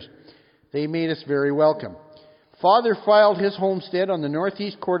of years. They made us very welcome. Father filed his homestead on the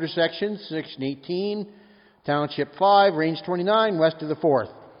northeast quarter section, section 18, Township 5, Range 29, west of the 4th.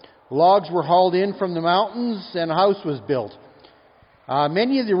 Logs were hauled in from the mountains and a house was built.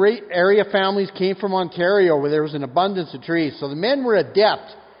 Many of the area families came from Ontario, where there was an abundance of trees, so the men were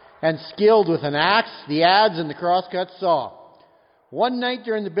adept and skilled with an axe, the adze, and the crosscut saw. One night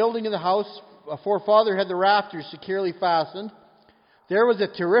during the building of the house, before Father had the rafters securely fastened, there was a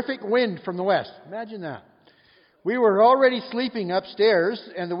terrific wind from the west. Imagine that. We were already sleeping upstairs,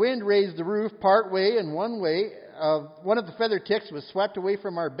 and the wind raised the roof part way and one way. One of the feather ticks was swept away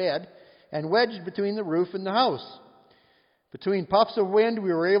from our bed and wedged between the roof and the house. Between puffs of wind,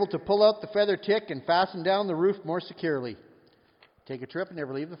 we were able to pull out the feather tick and fasten down the roof more securely. Take a trip and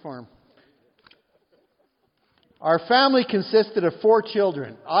never leave the farm. Our family consisted of 4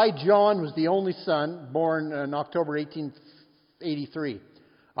 children. I, John, was the only son, born in October 1883.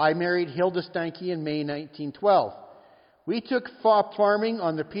 I married Hilda Steinke in May 1912. We took farming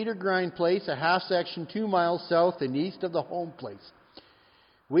on the Peter Grind place, a half section 2 miles south and east of the home place.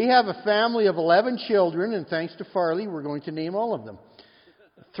 We have a family of 11 children, and thanks to Farley, we're going to name all of them.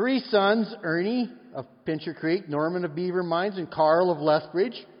 3 sons, Ernie of Pincher Creek, Norman of Beaver Mines, and Carl of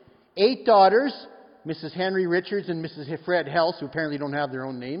Lethbridge. 8 daughters, Mrs. Henry Richards and Mrs. Fred Helse, who apparently don't have their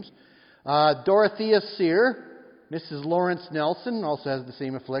own names. Dorothea Sear, Mrs. Lawrence Nelson, also has the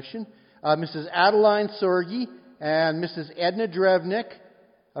same affliction. Mrs. Adeline Sorgi, and Mrs. Edna Drevnik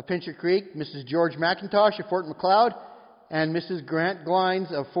of Pincher Creek. Mrs. George McIntosh of Fort Macleod, and Mrs. Grant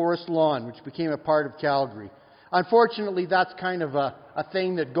Glines of Forest Lawn, which became a part of Calgary. Unfortunately, that's kind of a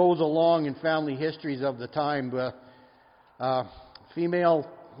thing that goes along in family histories of the time. Females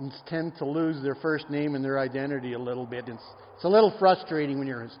tend to lose their first name and their identity a little bit. It's a little frustrating when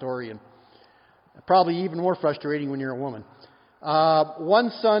you're a historian. Probably even more frustrating when you're a woman.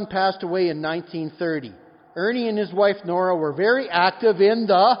 One son passed away in 1930. Ernie and his wife Nora were very active in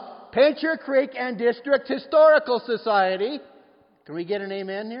the Pincher Creek and District Historical Society. Can we get an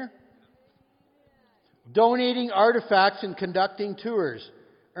amen here? Donating artifacts and conducting tours.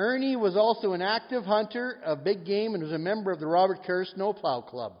 Ernie was also an active hunter of big game and was a member of the Robert Kerr Snowplow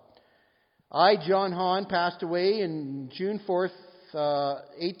Club. I, John Hahn, passed away on June 4th,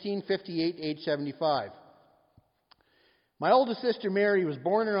 1858, age 75. My oldest sister Mary was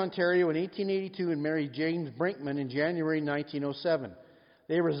born in Ontario in 1882 and married James Brinkman in January 1907.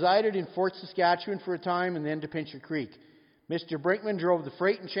 They resided in Fort Saskatchewan for a time and then to Pincher Creek. Mr. Brinkman drove the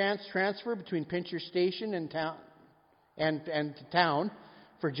freight and chance transfer between Pincher Station and to town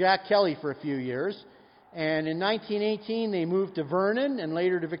for Jack Kelly for a few years. And in 1918, they moved to Vernon and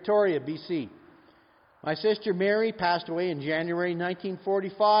later to Victoria, BC. My sister Mary passed away in January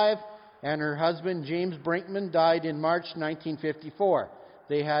 1945, and her husband James Brinkman died in March 1954.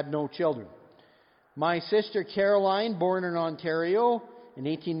 They had no children. My sister Caroline, born in Ontario in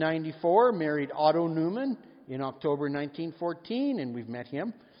 1894, married Otto Newman in October 1914, and we've met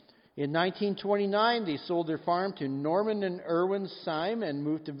him. In 1929, they sold their farm to Norman and Irwin Syme and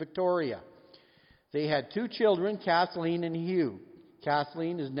moved to Victoria. They had 2 children, Kathleen and Hugh.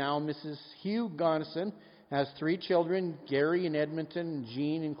 Kathleen is now Mrs. Hugh Gonneson, has 3 children, Gary in Edmonton,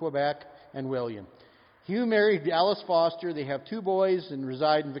 Jean in Quebec, and William. Hugh married Alice Foster. They have 2 boys and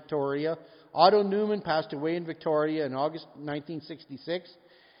reside in Victoria. Otto Newman passed away in Victoria in August 1966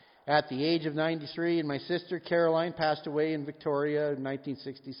 at the age of 93, and my sister Caroline passed away in Victoria in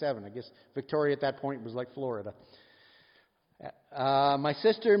 1967. I guess Victoria at that point was like Florida. My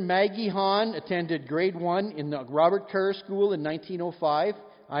sister Maggie Hahn attended grade 1 in the Robert Kerr School in 1905.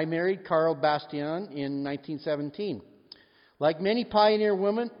 I married Carl Bastian in 1917. Like many pioneer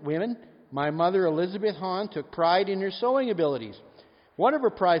women, my mother Elizabeth Hahn took pride in her sewing abilities. One of her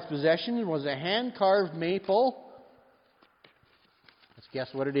prized possessions was a hand-carved maple. Let's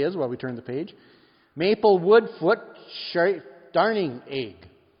guess what it is while we turn the page. Maple wood foot darning egg.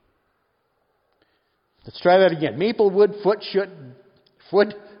 Let's try that again. Maple wood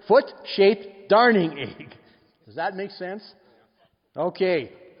foot-shaped darning egg. Does that make sense?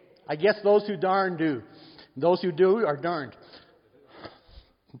 Okay. I guess those who darn do. Those who do are darned.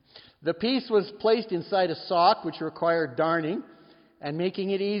 The piece was placed inside a sock which required darning and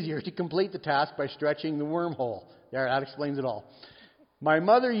making it easier to complete the task by stretching the wormhole. There, that explains it all. My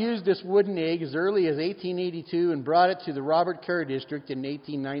mother used this wooden egg as early as 1882 and brought it to the Robert Kerr district in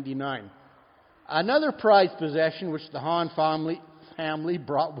 1899. Another prized possession which the Hahn family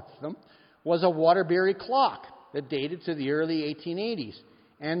brought with them was a Waterbury clock that dated to the early 1880s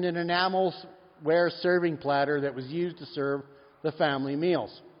and an enamelware serving platter that was used to serve the family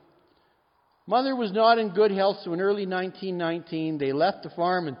meals. Mother was not in good health, so in early 1919 they left the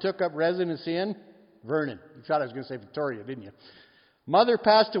farm and took up residence in Vernon. You thought I was going to say Victoria, didn't you? Mother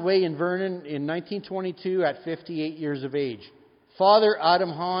passed away in Vernon in 1922 at 58 years of age. Father Adam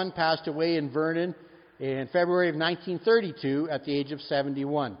Hahn passed away in Vernon in February of 1932 at the age of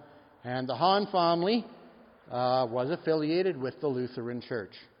 71. And the Hahn family was affiliated with the Lutheran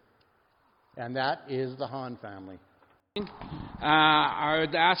Church. And that is the Hahn family. I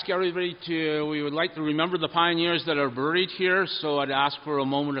would ask everybody we would like to remember the pioneers that are buried here, so I'd ask for a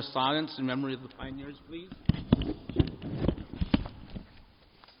moment of silence in memory of the pioneers, please.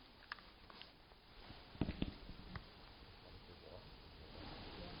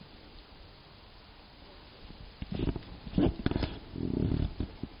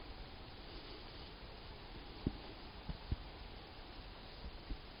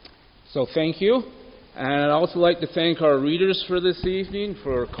 So thank you. And I'd also like to thank our readers for this evening,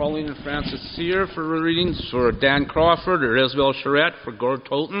 for Colleen and Francis Sear for the readings, for Dan Crawford or Isabel Charette, for Gord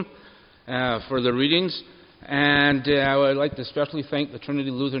Tolton for the readings. And I would like to especially thank the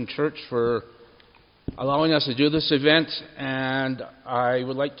Trinity Lutheran Church for allowing us to do this event. And I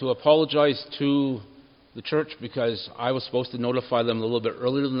would like to apologize to the church because I was supposed to notify them a little bit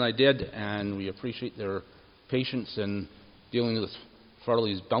earlier than I did, and we appreciate their patience in dealing with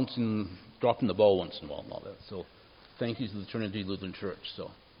Farley's dropping the ball once in a while and all that. So thank you to the Trinity Lutheran Church. So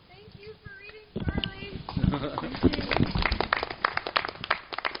thank you for reading, Farley.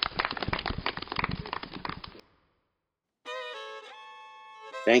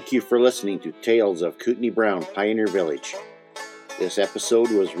 Thank you for listening to Tales of Kootenai Brown Pioneer Village. This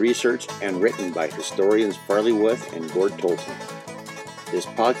episode was researched and written by historians Farley Wuth and Gord Tolton. This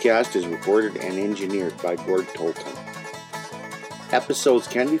podcast is recorded and engineered by Gord Tolton. Episodes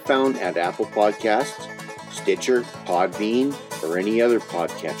can be found at Apple Podcasts, Stitcher, Podbean, or any other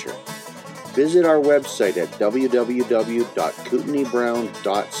podcatcher. Visit our website at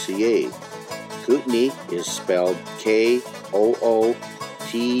www.kootenaybrown.ca. Kootenay is spelled Kootenai.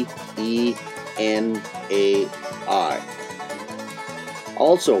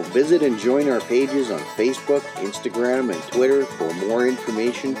 Also, visit and join our pages on Facebook, Instagram, and Twitter for more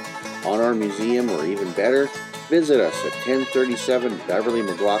information on our museum, or even better, visit us at 1037 Beverly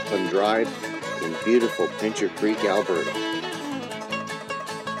McLaughlin Drive in beautiful Pincher Creek, Alberta.